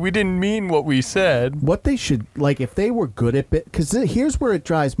 Actually, we didn't mean what we said. What they should, if they were good at it, because here's where it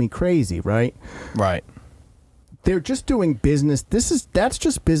drives me crazy, right? Right. they're just doing business. That's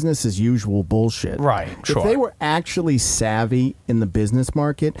just business as usual bullshit. Right, sure. If they were actually savvy in the business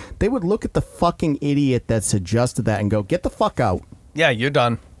market, they would look at the fucking idiot that suggested that and go, get the fuck out. Yeah, you're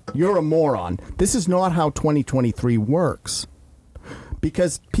done. You're a moron. This is not how 2023 works.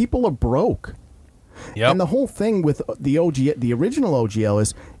 Because people are broke. Yep. And the whole thing with the original OGL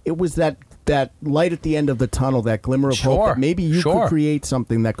is it was that light at the end of the tunnel, that glimmer of hope that maybe you could create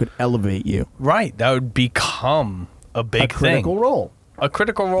something that could elevate you. Right. That would become a big thing. A critical role. A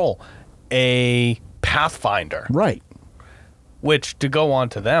critical role. A pathfinder. Right. Which, to go on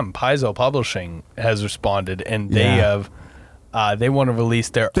to them, Paizo Publishing has responded, and they have... they want to release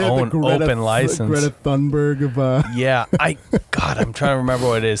their own open license. Greta Thunberg of... Yeah. I'm trying to remember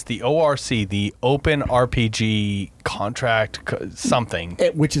what it is. The ORC, the Open RPG Contract something.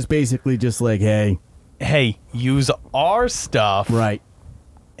 Which is basically just like, hey, use our stuff. Right.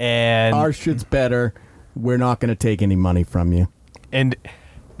 And our shit's better. We're not going to take any money from you. And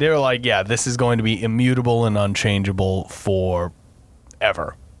they're like, yeah, this is going to be immutable and unchangeable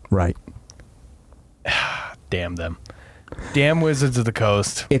forever. Right. Damn them. Damn Wizards of the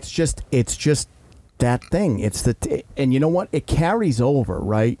Coast. It's just that thing. And you know what? It carries over,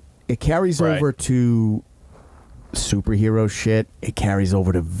 right? It carries over to superhero shit. It carries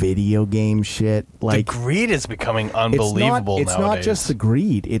over to video game shit. Like, the greed is becoming unbelievable nowadays. It's not just the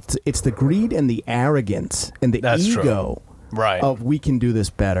greed. It's the greed and the arrogance and the ego. Right. Of we can do this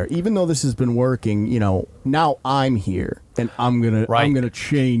better. Even though this has been working, now I'm here and I'm gonna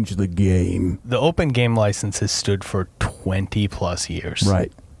change the game. The open game license has stood for 20 plus years.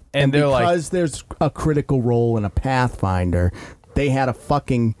 Right. And they're because there's a critical role in a pathfinder, they had a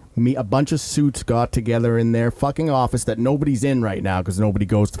bunch of suits got together in their fucking office that nobody's in right now because nobody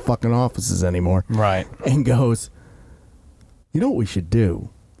goes to fucking offices anymore. Right. And goes, you know what we should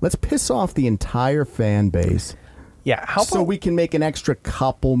do? Let's piss off the entire fan base. Yeah, so we can make an extra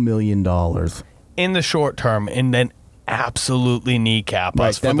couple $1 million in the short term, and then absolutely kneecap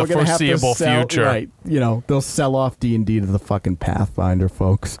us for the foreseeable future. Right, they'll sell off D&D to the fucking Pathfinder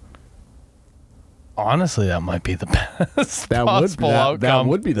folks. Honestly, that might be the best possible outcome. That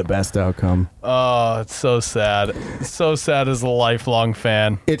would be the best outcome. Oh, it's so sad. It's so sad as a lifelong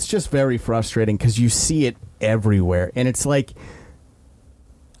fan. It's just very frustrating because you see it everywhere, and it's like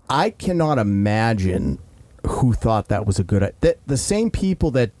I cannot imagine who thought that was a good idea. The same people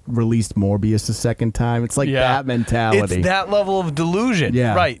that released Morbius a second time. It's like that mentality. It's that level of delusion.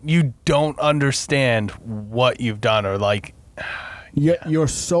 Yeah. Right. You don't understand what you've done or like... You're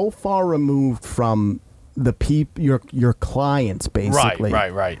so far removed from the your clients, basically.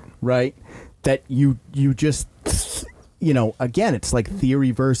 Right. Right? That you just... again, it's like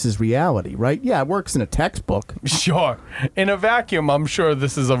theory versus reality, right? Yeah, it works in a textbook. Sure. In a vacuum, I'm sure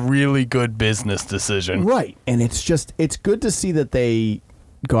this is a really good business decision. Right. And it's good to see that they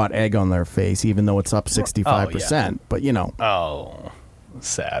got egg on their face, even though it's up 65%. But, Oh,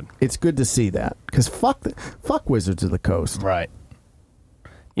 sad. It's good to see that. Because fuck Wizards of the Coast. Right.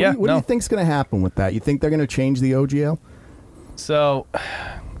 What do you think's going to happen with that? You think they're going to change the OGL? So...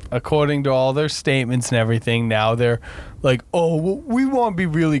 according to all their statements and everything, now they're like, oh, well, we want to be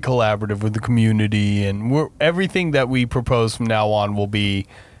really collaborative with the community, and everything that we propose from now on will be,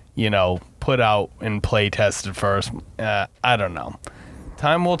 put out and play tested first. I don't know.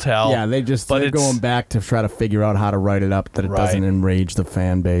 Time will tell. Yeah, they're going back to try to figure out how to write it up that it doesn't enrage the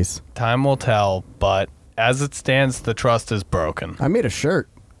fan base. Time will tell, but as it stands, the trust is broken. I made a shirt.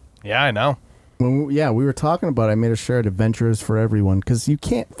 Yeah, I know. We were talking about it. I made a shirt, Adventures for Everyone, because you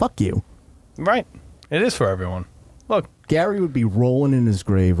can't... Fuck you. Right. It is for everyone. Look. Gary would be rolling in his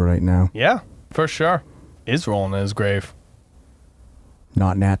grave right now. Yeah, for sure. Is rolling in his grave.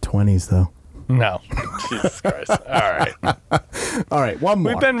 Not nat 20s, though. No. Jesus Christ. All right. All right, one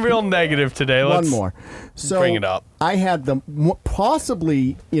more. We've been real negative today. Let's one more. So bring it up. I had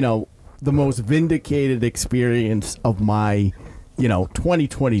possibly, the most vindicated experience of my...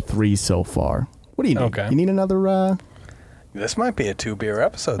 2023 so far. What do you need? Okay. You need another... This might be a 2-beer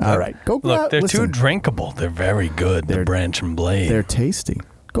episode. All right. Look, they're too drinkable. They're very good. They're Branch and Blade. They're tasty.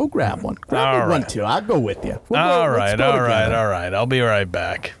 Go grab one. Grab one, too. I'll go with you. All right. I'll be right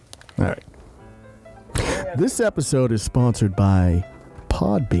back. All right. This episode is sponsored by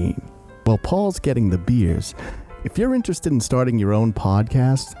Podbean. While Paul's getting the beers, if you're interested in starting your own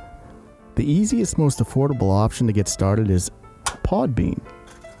podcast, the easiest, most affordable option to get started is Podbean.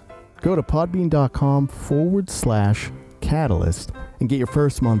 Go to podbean.com/catalyst and get your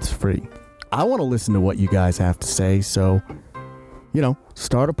first month free. I want to listen to what you guys have to say, so,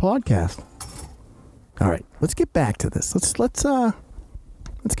 start a podcast. All right, let's get back to this. Let's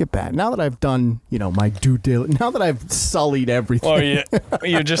Let's get back. Now that I've done, my due diligence, now that I've sullied everything. Or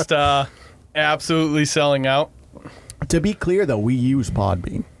you're just absolutely selling out? To be clear, though, we use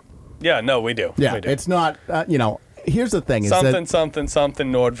Podbean. Yeah, no, we do. Yeah, we do. it's not, here's the thing. Something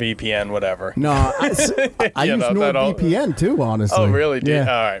NordVPN, whatever. No, I use NordVPN too, honestly. Oh, really? Yeah.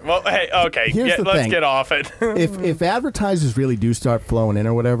 All right. Well, hey, okay. Let's get off it. if advertisers really do start flowing in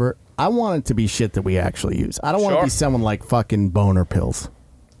or whatever, I want it to be shit that we actually use. I don't want to be someone like fucking boner pills.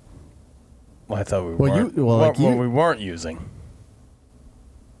 Well, I thought we we weren't using.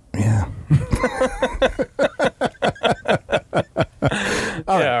 Yeah.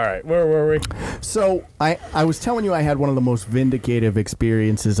 All right. Where were we? So I was telling you I had one of the most vindicative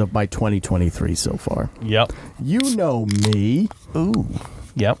experiences of my 2023 so far. Yep. You know me. Ooh.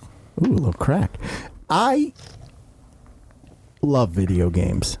 Yep. Ooh, a little crack. I love video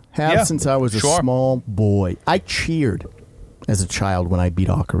games. Have since I was a small boy. I cheered as a child when I beat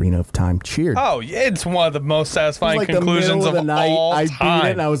Ocarina of Time. Cheered. Oh, it's one of the most satisfying conclusions of all time. I beat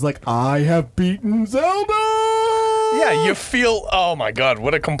it and I was like, I have beaten Zelda! Yeah, you feel, oh my God,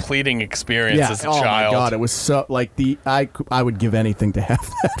 what a completing experience as a child. Oh my God, it was so, I would give anything to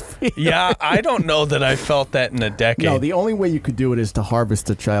have that feeling. Yeah, I don't know that I felt that in a decade. No, the only way you could do it is to harvest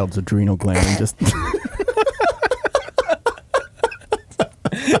a child's adrenal gland and just...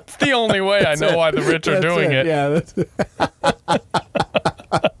 It's the only way I know why the rich are doing it. Yeah, that's it.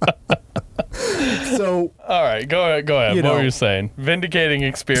 So, all right, go ahead. What were you saying? Vindicating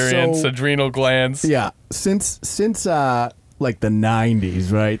experience, adrenal glands. Yeah, since like the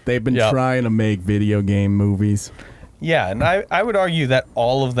 90s, right? They've been trying to make video game movies. Yeah, and I would argue that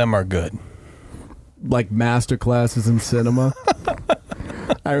all of them are good. Like master classes in cinema.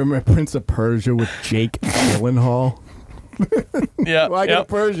 I remember Prince of Persia with Jake Gyllenhaal. Yeah. Well, I get a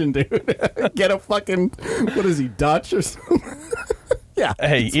Persian dude. Get a fucking, what is he, Dutch or something? Yeah.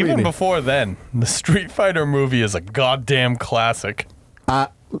 Hey, even before then, the Street Fighter movie is a goddamn classic.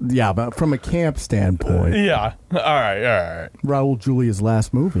 Yeah, but from a camp standpoint. Yeah. All right. Raul Julia's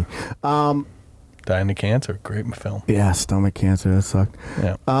last movie. Dying of cancer, great film. Yeah, stomach cancer, that sucked.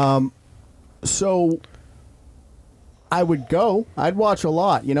 Yeah. So I'd watch a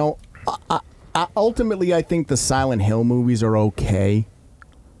lot. Ultimately, I think the Silent Hill movies are okay.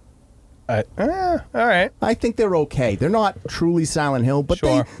 All right. I think they're okay. They're not truly Silent Hill, but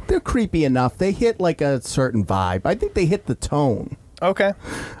they're creepy enough. They hit like a certain vibe. I think they hit the tone. Okay.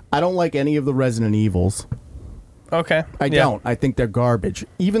 I don't like any of the Resident Evils. Okay. I don't. I think they're garbage.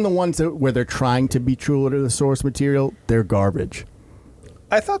 Even the ones where they're trying to be true to the source material, they're garbage.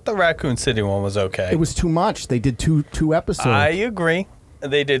 I thought the Raccoon City one was okay. It was too much. They did two episodes. I agree.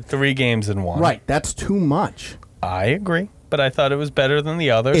 They did 3 games in one. Right. That's too much. I agree. But I thought it was better than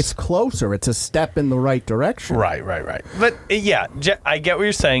the others. It's closer. It's a step in the right direction. Right. But, yeah, I get what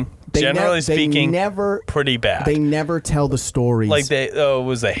you're saying. Generally speaking, pretty bad. They never tell the stories. Like, it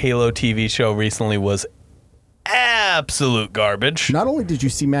was a Halo TV show recently was absolute garbage. Not only did you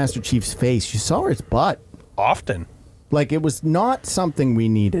see Master Chief's face, you saw his butt. Often. Like, it was not something we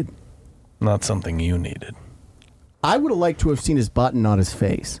needed. Not something you needed. I would have liked to have seen his butt and not his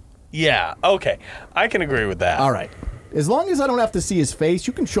face. Yeah, okay. I can agree with that. All right. As long as I don't have to see his face,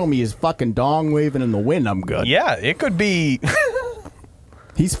 you can show me his fucking dong waving in the wind, I'm good. Yeah, it could be...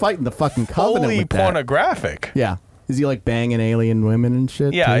 He's fighting the fucking Covenant fully with that. Pornographic. Yeah. Is he like banging alien women and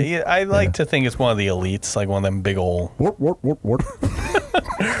shit? Yeah, I like to think it's one of the elites, like one of them big old... Warp.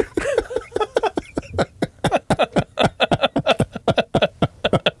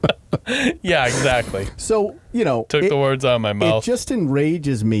 Yeah, exactly. So, Took the words out of my mouth. It just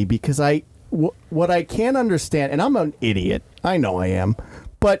enrages me because what I can't understand, and I'm an idiot, I know I am,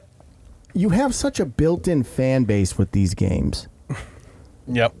 but you have such a built-in fan base with these games.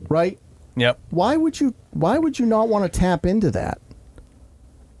 Yep. Right? Yep. Why would you not want to tap into that?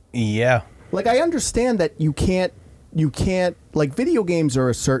 Yeah. Like, I understand that you can't, like, video games are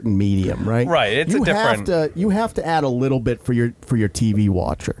a certain medium, right? Right, it's a different... You have to add a little bit for your TV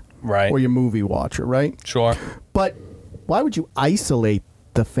watcher. Right. Or your movie watcher, right? Sure. But why would you isolate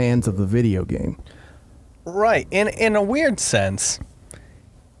the fans of the video game? Right. In a weird sense,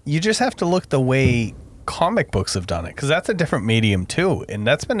 you just have to look the way comic books have done it, because that's a different medium too, and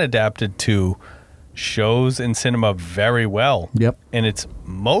that's been adapted to shows and cinema very well. Yep. And it's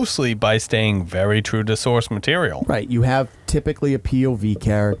mostly by staying very true to source material. Right. You have typically a POV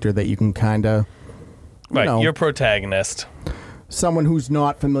character that you can kind of... your protagonist. Someone who's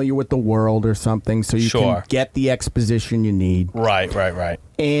not familiar with the world or something, so you can get the exposition you need. Right.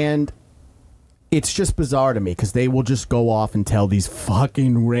 And it's just bizarre to me, because they will just go off and tell these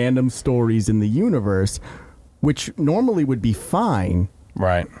fucking random stories in the universe, which normally would be fine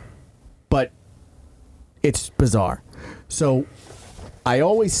Right. But it's bizarre. So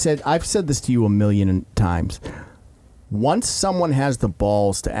I've said this to you a million times. Once someone has the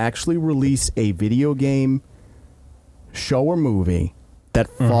balls to actually release a video game show or movie that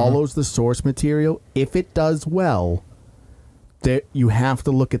follows the source material, if it does well, that you have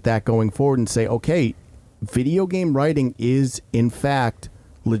to look at that going forward and say, okay, video game writing is in fact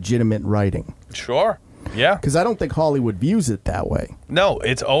legitimate writing. Sure. Yeah. Because I don't think Hollywood views it that way. No,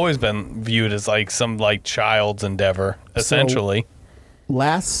 it's always been viewed as like some like child's endeavor, essentially. So,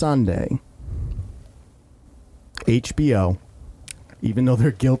 last Sunday, HBO, even though they're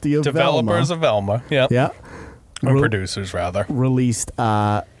guilty of Developers Velma, of Velma, yeah, or producers rather, released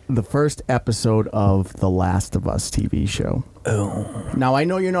the first episode of the Last of Us TV show. Oh. Now I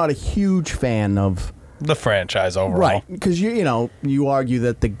know you're not a huge fan of the franchise overall, right? Because you argue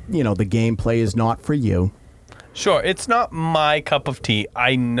that the gameplay is not for you. Sure, it's not my cup of tea.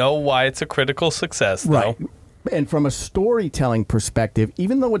 I know why it's a critical success, though. Right. And from a storytelling perspective,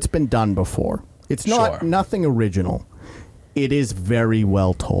 even though it's been done before, it's not nothing original. It is very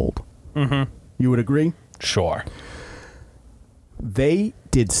well told. Mm-hmm. You would agree? Sure. They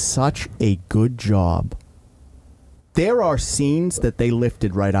did such a good job. There are scenes that they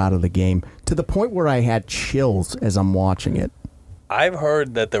lifted right out of the game to the point where I had chills as I'm watching it. I've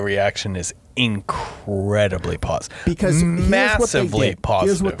heard that the reaction is incredibly positive. Because massively positive.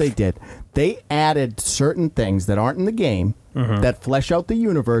 Here's what they did. They added certain things that aren't in the game that flesh out the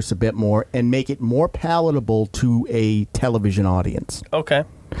universe a bit more and make it more palatable to a television audience. Okay.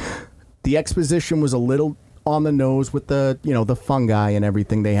 The exposition was a little on the nose with the fungi and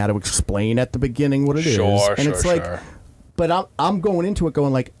everything. They had to explain at the beginning what it is. And it's like, but I'm going into it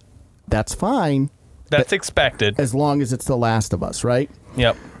going like, that's fine. That's expected. As long as it's The Last of Us, right?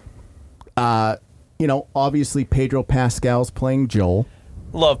 Yep. Obviously Pedro Pascal's playing Joel.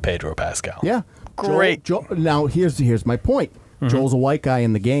 Love Pedro Pascal. Yeah. Great. Joel, now, here's my point. Joel's a white guy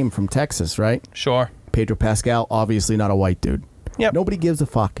in the game from Texas, right? Sure. Pedro Pascal, obviously not a white dude. Yep. Nobody gives a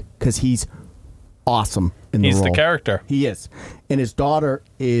fuck because he's awesome in the role. He's the character. He is. And his daughter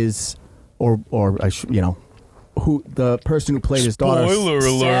is, who the person who played his daughter, Spoiler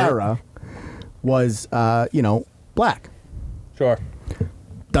alert. Sarah, was, black. Sure.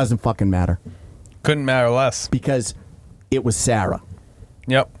 Doesn't fucking matter. Couldn't matter less. Because it was Sarah.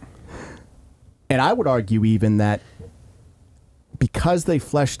 Yep. And I would argue even that because they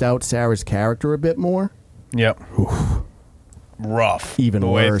fleshed out Sarah's character a bit more. Yep. Oof. Rough. Even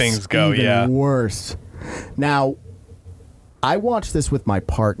worse. The way things go, even worse. Now, I watched this with my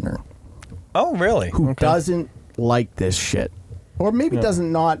partner. Oh, really? Who doesn't like this shit. Or maybe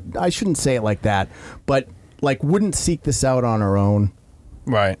doesn't not, I shouldn't say it like that, but like wouldn't seek this out on her own.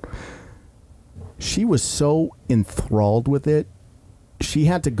 Right. She was so enthralled with it. She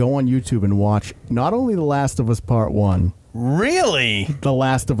had to go on YouTube and watch not only The Last of Us Part 1. Really? The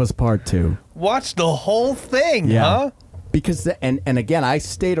Last of Us Part 2. Watch the whole thing, huh? Because and again, I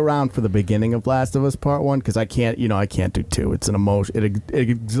stayed around for the beginning of Last of Us Part 1 because I can't do 2. It's an emotion. It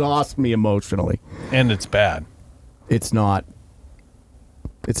exhausts me emotionally. And it's bad. It's not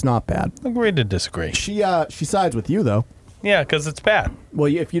bad. Agree to disagree. She sides with you though. Yeah, because it's bad.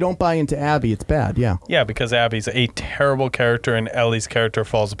 Well, if you don't buy into Abby, it's bad, yeah. Yeah, because Abby's a terrible character and Ellie's character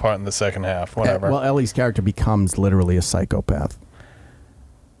falls apart in the second half. Whatever. Well, Ellie's character becomes literally a psychopath.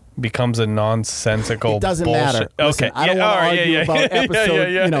 Becomes a nonsensical It doesn't bullshit. matter. Listen, Okay. I don't want to argue about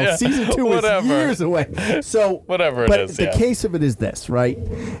episode, season 2 is years away. So, whatever but it is, the case of it is this, right?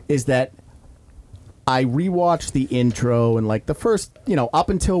 Is that I rewatched the intro and like the first,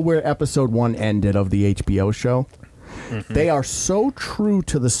 up until where episode 1 ended of the HBO show. Mm-hmm. They are so true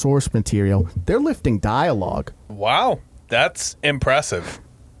to the source material. They're lifting dialogue. Wow. That's impressive.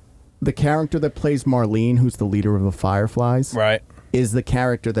 The character that plays Marlene, who's the leader of the Fireflies, right, is the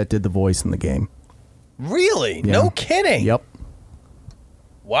character that did the voice in the game. Really? Yeah. No kidding. Yep.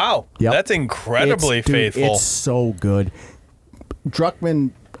 Wow. Yep. That's incredibly faithful. It's so good.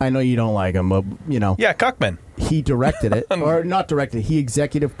 Druckmann, I know you don't like him, but, Yeah, Cuckman. He directed it. Or not directed, he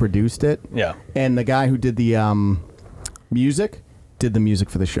executive produced it. Yeah. And the guy who did the music did the music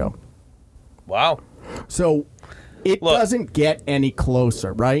for the show. Wow. So it doesn't get any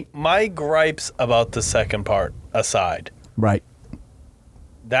closer, right? My gripes about the second part aside. Right.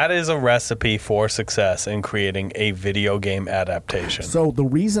 That is a recipe for success in creating a video game adaptation. So the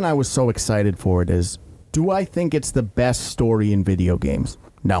reason I was so excited for it is, do I think it's the best story in video games?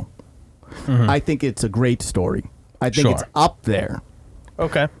 No. Mm-hmm. I think it's a great story. I think it's up there.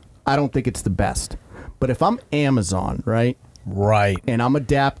 Okay. I don't think it's the best. But if I'm Amazon, right? Right. And I'm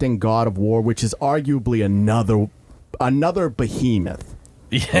adapting God of War, which is arguably another behemoth.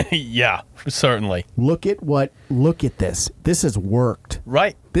 Yeah, certainly. Look at this. This has worked.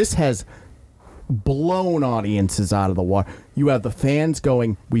 Right. This has blown audiences out of the water. You have the fans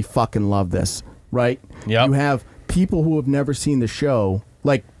going, we fucking love this, right? Yep. You have people who have never seen the show,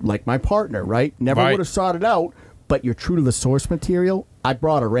 like my partner, right? Never Right. would have sought it out, but you're true to the source material. I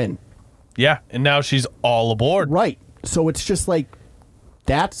brought her in. Yeah, and now she's all aboard. Right. So it's just like,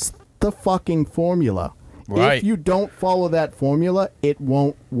 that's the fucking formula. Right. If you don't follow that formula, it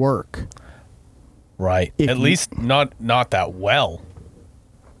won't work. Right. At least not that well.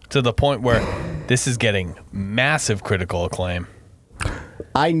 To the point where this is getting massive critical acclaim.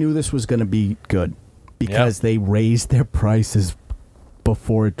 I knew this was going to be good because they raised their prices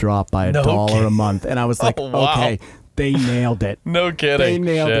before it dropped by $1 a month. And I was like, wow. okay, they nailed it. No kidding.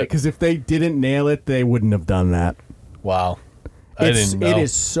 They nailed it. Because if they didn't nail it, they wouldn't have done that. Wow. I didn't know. It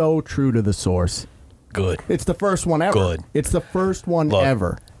is so true to the source. Good. It's the first one ever. Good. It's the first one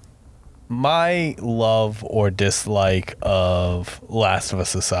ever. My love or dislike of Last of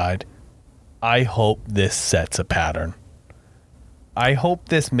Us aside, I hope this sets a pattern. I hope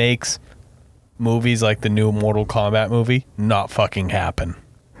this makes movies like the new Mortal Kombat movie not fucking happen.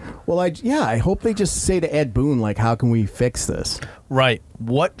 Well, I hope they just say to Ed Boon, like, how can we fix this? Right.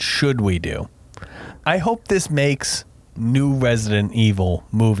 What should we do? I hope this makes new Resident Evil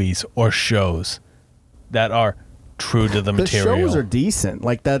movies or shows that are true to the material. The shows are decent.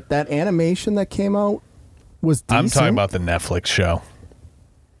 Like that animation that came out was decent. I'm talking about the Netflix show.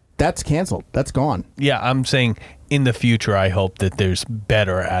 That's canceled. That's gone. Yeah, I'm saying in the future, I hope that there's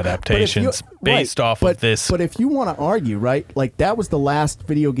better adaptations based off of this. But if you want to argue, right, like that was the last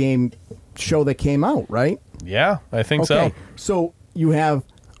video game show that came out, right? Yeah, I think so. So you have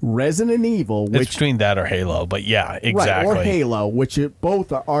Resident Evil, which it's between that or Halo, but yeah, exactly. Right, or Halo, which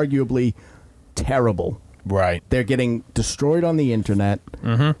both are arguably terrible. Right. They're getting destroyed on the internet.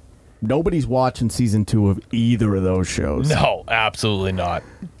 Mm-hmm. Nobody's watching season 2 of either of those shows. No, absolutely not.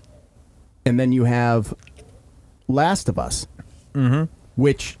 And then you have Last of Us,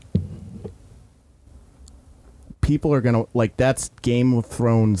 which people are going to, like, that's Game of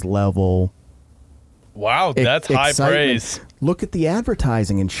Thrones level. Wow, that's high praise. Look at the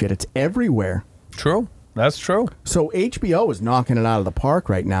advertising and shit. It's everywhere. True. That's true. So HBO is knocking it out of the park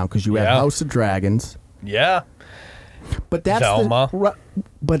right now because you have House of Dragons. Yeah. But that's Velma.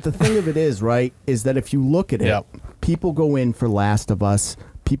 But the thing of it is, right, is that if you look at it, people go in for Last of Us,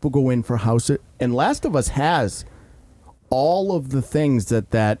 people go in for and Last of Us has all of the things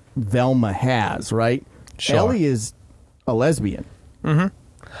that Velma has, right? Sure. Ellie is a lesbian. Mm-hmm.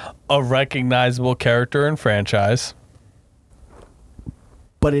 A recognizable character in franchise.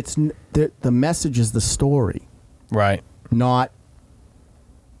 But it's the message is the story. Right. Not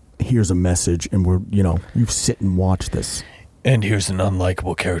here's a message and you sit and watch this. And here's an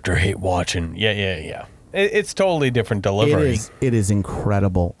unlikable character hate watching. Yeah. It's totally different delivery. It is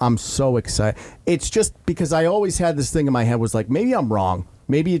incredible. I'm so excited. It's just because I always had this thing in my head was like, maybe I'm wrong.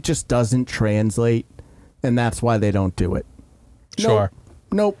 Maybe it just doesn't translate, and that's why they don't do it. Sure.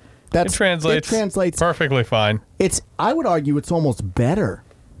 Nope. It translates perfectly fine. I would argue it's almost better.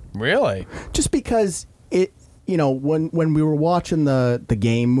 Really? Just because it, when we were watching the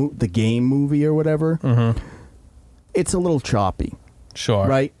game movie or whatever, it's a little choppy. Sure.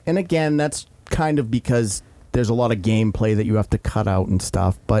 Right? And again, that's kind of because there's a lot of gameplay that you have to cut out and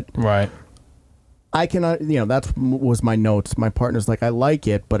stuff, but right. I can, that was my notes. My partner's like, I like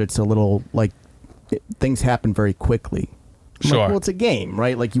it, but it's a little like things happen very quickly. Sure. Like, well, it's a game,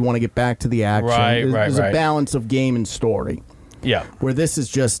 right? Like you want to get back to the action. Right, there's a balance of game and story. Yeah. Where this is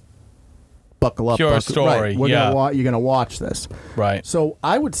just buckle up. Pure story. Right, you're gonna watch this. Right. So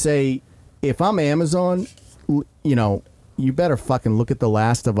I would say, if I'm Amazon, you better fucking look at The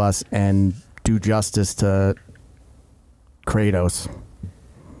Last of Us and do justice to Kratos.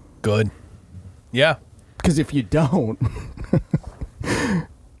 Good. Yeah. Because if you don't,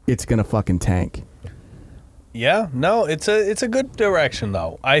 it's gonna fucking tank. Yeah, no, it's a good direction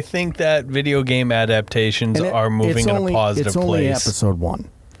though. I think that video game adaptations are moving in a positive place. It's only episode 1,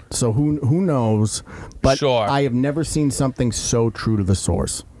 so who knows? But sure. I have never seen something so true to the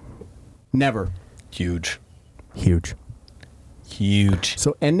source. Never. Huge.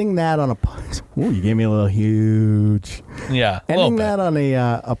 So ending that on you gave me a little huge. Yeah. Ending that on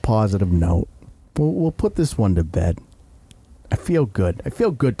a positive note. We'll put this one to bed. I feel good. I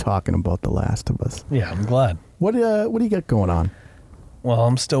feel good talking about The Last of Us. Yeah, I'm glad. What do you got going on? Well,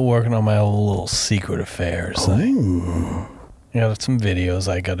 I'm still working on my own little secret affairs. some videos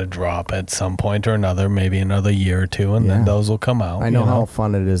I got to drop at some point or another, maybe another year or two, and then those will come out. I know how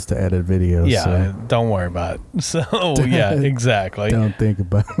fun it is to edit videos. Yeah, so. Don't worry about it. So, yeah, exactly. Don't think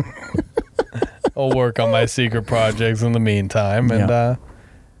about it. I'll work on my secret projects in the meantime. And,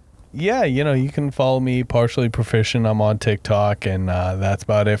 you can follow me, Partially Proficient. I'm on TikTok, and that's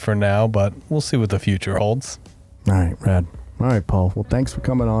about it for now, but we'll see what the future holds. All right, rad. All right, Paul. Well, thanks for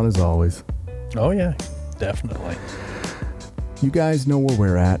coming on as always. Oh, yeah, definitely. You guys know where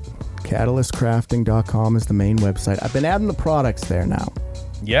we're at. CatalystCrafting.com is the main website. I've been adding the products there now.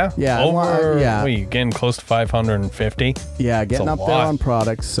 Yeah? Yeah. What, you getting close to 550? Yeah, getting up there on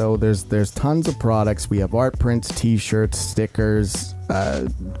products. So there's tons of products. We have art prints, t-shirts, stickers,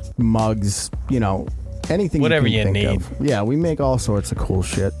 mugs, anything whatever you can you think need. of. Yeah, we make all sorts of cool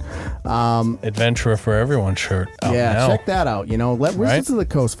shit. Adventurer for Everyone shirt out now. Check that out. Let Wizards of the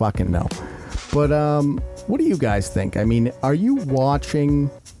Coast fucking know. But what do you guys think? I mean, are you watching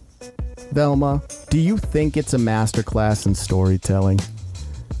Velma? Do you think it's a masterclass in storytelling?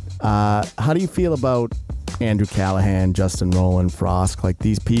 How do you feel about Andrew Callahan, Justin Rowland, Frost? Like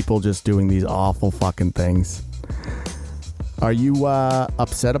these people just doing these awful fucking things. Are you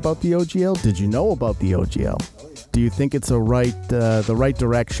upset about the OGL? Did you know about the OGL? Do you think it's the right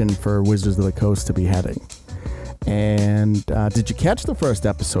direction for Wizards of the Coast to be heading? And did you catch the first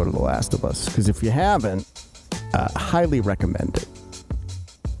episode of The Last of Us? Because if you haven't, highly recommend it.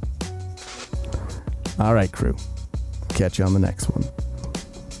 All right, crew. Catch you on the next one.